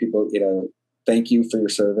great that people, thank you for your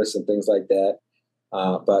service and things like that.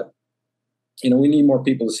 But, we need more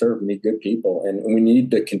people to serve. We need good people, and we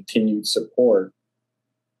need the continued support,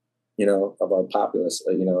 of our populace,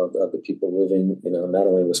 of the people living, not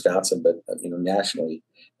only in Wisconsin, but, nationally.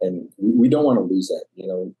 And we don't want to lose that.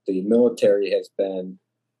 The military has been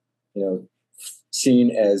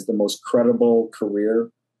seen as the most credible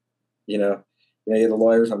career. You have the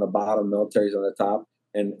lawyers on the bottom, military's on the top,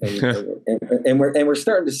 and we're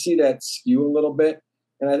starting to see that skew a little bit.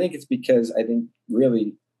 And I think it's because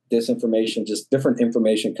really disinformation, just different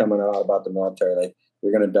information coming out about the military, like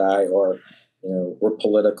you're going to die, or we're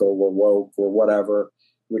political, we're woke, we're whatever,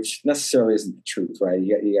 which necessarily isn't the truth, right?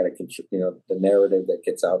 You got to control, the narrative that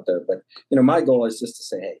gets out there. But my goal is just to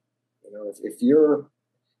say, hey, if you're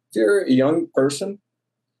a young person,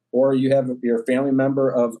 or you're a family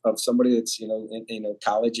member of somebody that's in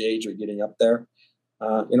college age or getting up there,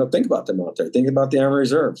 think about the military, think about the Army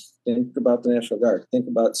Reserves, think about the National Guard, think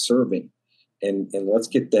about serving, and let's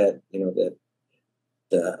get that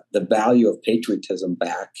the value of patriotism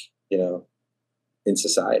back in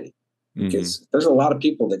society, because there's a lot of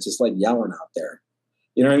people that just like yelling out there.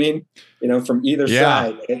 You know what I mean? From either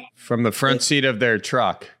side, from the front seat of their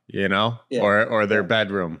truck, or their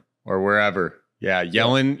bedroom or wherever. Yeah,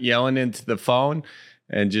 yelling into the phone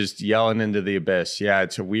and just yelling into the abyss. Yeah,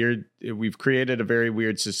 we've created a very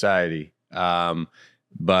weird society. But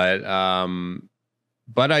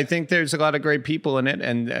I think there's a lot of great people in it,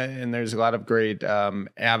 and there's a lot of great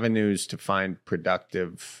avenues to find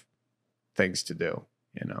productive things to do.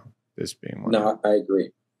 This being one. No, I agree,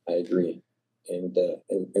 and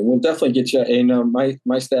we'll definitely get you.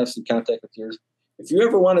 My staff's in contact with yours. If you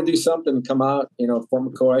ever want to do something, come out.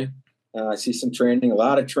 Fort McCoy. I see some training, a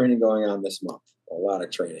lot of training going on this month. A lot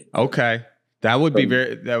of training. Okay. That would be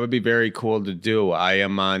very cool to do. I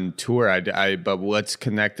am on tour. But let's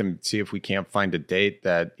connect and see if we can't find a date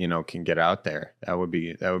that, can get out there. That would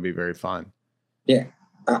be very fun. Yeah.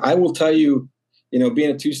 I will tell you,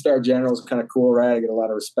 being a 2-star general is kind of cool, right? I get a lot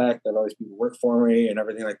of respect. I've always people work for me and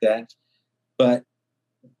everything like that. But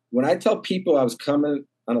when I tell people I was coming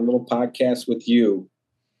on a little podcast with you,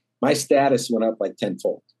 my status went up like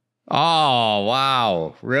tenfold. Oh,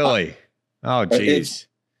 wow. Really? Oh, geez.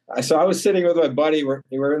 So I was sitting with my buddy. We're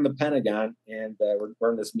in the Pentagon, and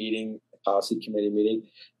we're in this meeting, a policy committee meeting,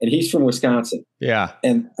 and he's from Wisconsin. Yeah.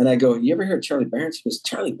 And I go, you ever hear of Charlie Berens? He goes,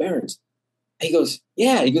 Charlie Berens? He goes,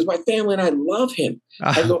 yeah. He goes, my family and I love him.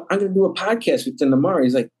 I go, I'm going to do a podcast with him tomorrow.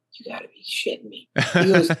 He's like, you got to be shitting me.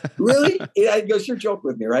 He goes, really? Yeah, he goes, you're joking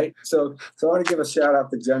with me, right? So I want to give a shout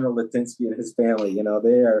out to General Litinsky and his family. He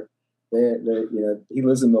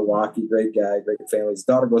lives in Milwaukee. Great guy, great family. His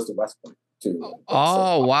daughter goes to West Point too.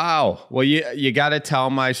 Oh, wow. Well, you got to tell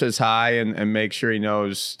him I says hi and make sure he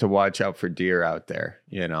knows to watch out for deer out there.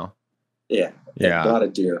 Yeah. A lot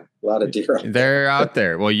of deer. They're out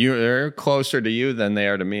there. Well, they're closer to you than they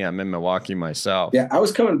are to me. I'm in Milwaukee myself. Yeah, I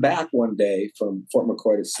was coming back one day from Fort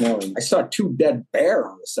McCoy to Snelling. I saw 2 dead bear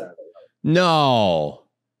on the side of the road. No.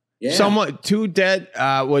 Yeah. 2 dead.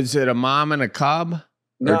 Was it a mom and a cub?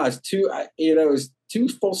 No, it's 2. It was 2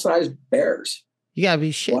 full-size bears. You gotta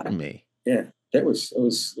be shitting me. Yeah, it was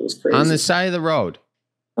crazy. On the side of the road.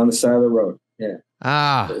 On the side of the road. Yeah.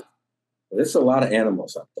 There's a lot of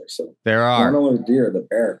animals up there. So there are. Not only the deer, the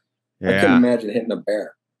bear. Yeah. I couldn't imagine hitting a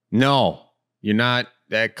bear. No, you're not.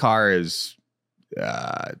 That car is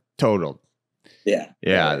totaled. Yeah.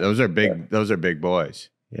 Yeah, those are big. Yeah. Those are big boys.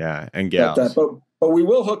 Yeah, and gals. But we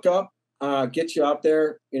will hook up. Get you out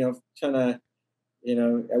there. Kind of. I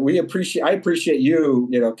appreciate you,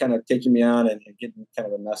 kind of taking me on and getting kind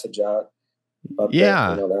of a message out about the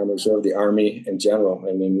Army Reserve, the Army in general.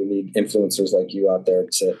 I mean, we need influencers like you out there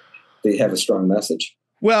to have a strong message.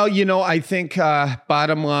 Well, I think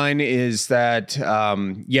bottom line is that,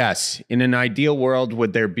 yes, in an ideal world,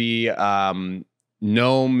 would there be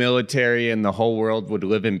no military and the whole world would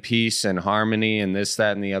live in peace and harmony and this,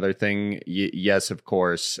 that, and the other thing? Yes, of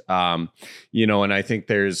course. And I think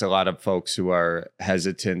there's a lot of folks who are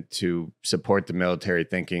hesitant to support the military,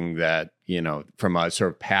 thinking that, from a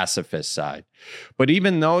sort of pacifist side. But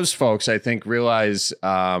even those folks, I think, realize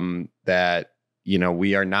that,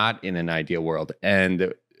 we are not in an ideal world.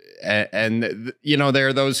 And there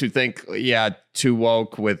are those who think, too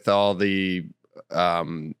woke with all the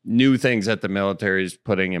new things that the military is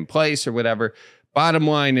putting in place or whatever. Bottom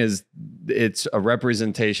line is it's a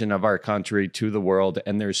representation of our country to the world.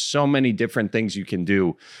 And there's so many different things you can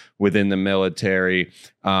do within the military,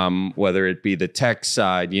 whether it be the tech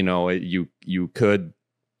side, you could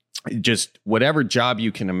just whatever job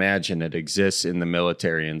you can imagine, it exists in the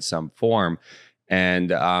military in some form.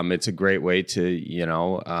 And it's a great way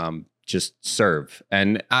to, just serve.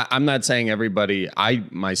 And I'm not saying everybody, I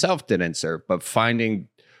myself didn't serve, but finding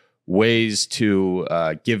ways to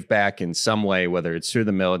give back in some way, whether it's through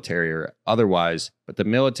the military or otherwise. But the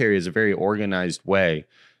military is a very organized way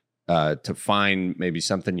to find maybe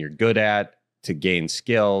something you're good at, gain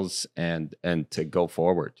skills and to go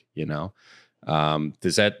forward, you know.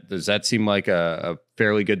 Does that seem like a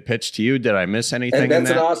fairly good pitch to you? Did I miss anything? And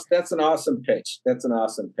that's an awesome pitch. That's an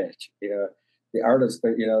awesome pitch. You know, the artist,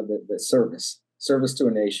 you know, the service to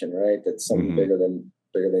a nation, right? That's something bigger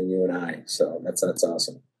than you and I. So that's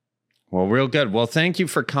awesome. Well, real good. Well, thank you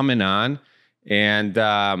for coming on. And,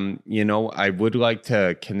 you know, I would like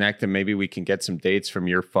to connect and maybe we can get some dates from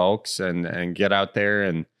your folks and get out there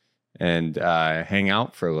and hang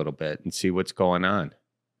out for a little bit and see what's going on.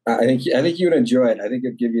 I think you would enjoy it. I think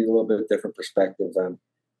it'd give you a little bit of different perspective on,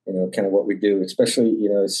 you know, kind of what we do, especially, you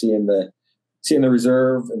know, seeing the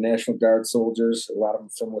reserve and National Guard soldiers, a lot of them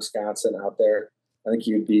from Wisconsin out there. I think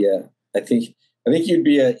you'd be a good thing,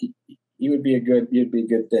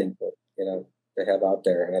 you know, to have out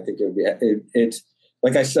there. And I think it's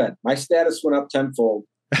like I said, my status went up tenfold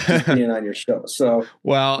being on your show. So,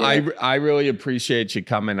 well, yeah. I really appreciate you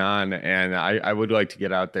coming on, and I would like to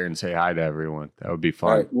get out there and say hi to everyone. That would be fun.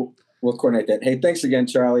 All right, we'll coordinate that. Hey, thanks again,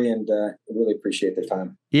 Charlie, and really appreciate the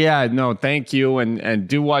time. Yeah, no, thank you, and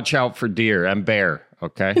do watch out for deer and bear.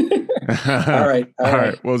 Okay. All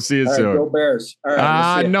right. We'll see you soon. Go Bears. All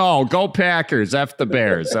right. No, go Packers. F the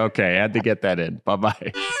Bears. Okay, I had to get that in.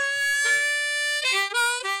 Bye-bye.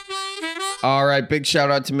 All right, big shout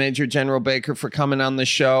out to Major General Baker for coming on the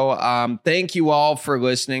show. Thank you all for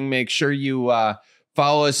listening. Make sure you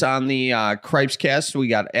follow us on the Cripescast. We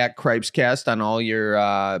got @Cripescast on all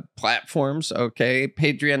your platforms. Okay,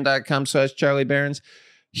 patreon.com/Charlie Barons.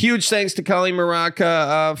 Huge thanks to Colleen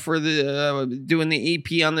Maraca for the doing the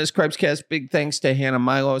EP on this Cripescast. Big thanks to Hannah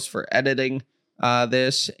Milos for editing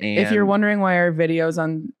this. And if you're wondering why our videos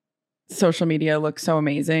on social media look so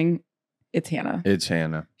amazing, it's Hannah. It's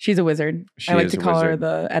Hannah. She's a wizard. I like to call her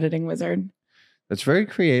the editing wizard. That's very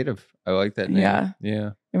creative. I like that name.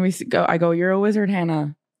 Yeah. And I go, you're a wizard,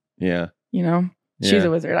 Hannah. Yeah. You know, she's a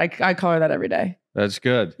wizard. I call her that every day. That's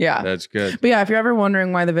good. Yeah. That's good. But yeah, if you're ever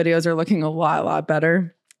wondering why the videos are looking a lot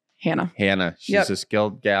better, Hannah. She's a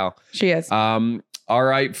skilled gal. She is. All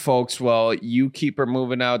right, folks. Well, you keep her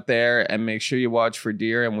moving out there and make sure you watch for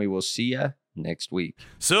deer, and we will see you next week.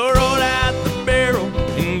 So roll out the barrel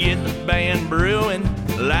and get the band brewing.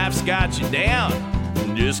 Life's got you down,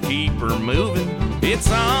 just keep her moving.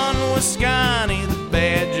 It's on Wisconsin, the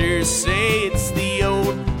Badgers say it's the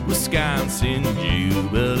old Wisconsin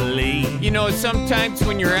Jubilee. You know, sometimes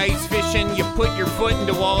when you're ice fishing, you put your foot in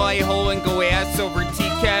the walleye hole and go ass over tea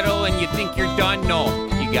kettle and you think you're done. No,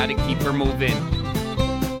 you gotta keep her moving.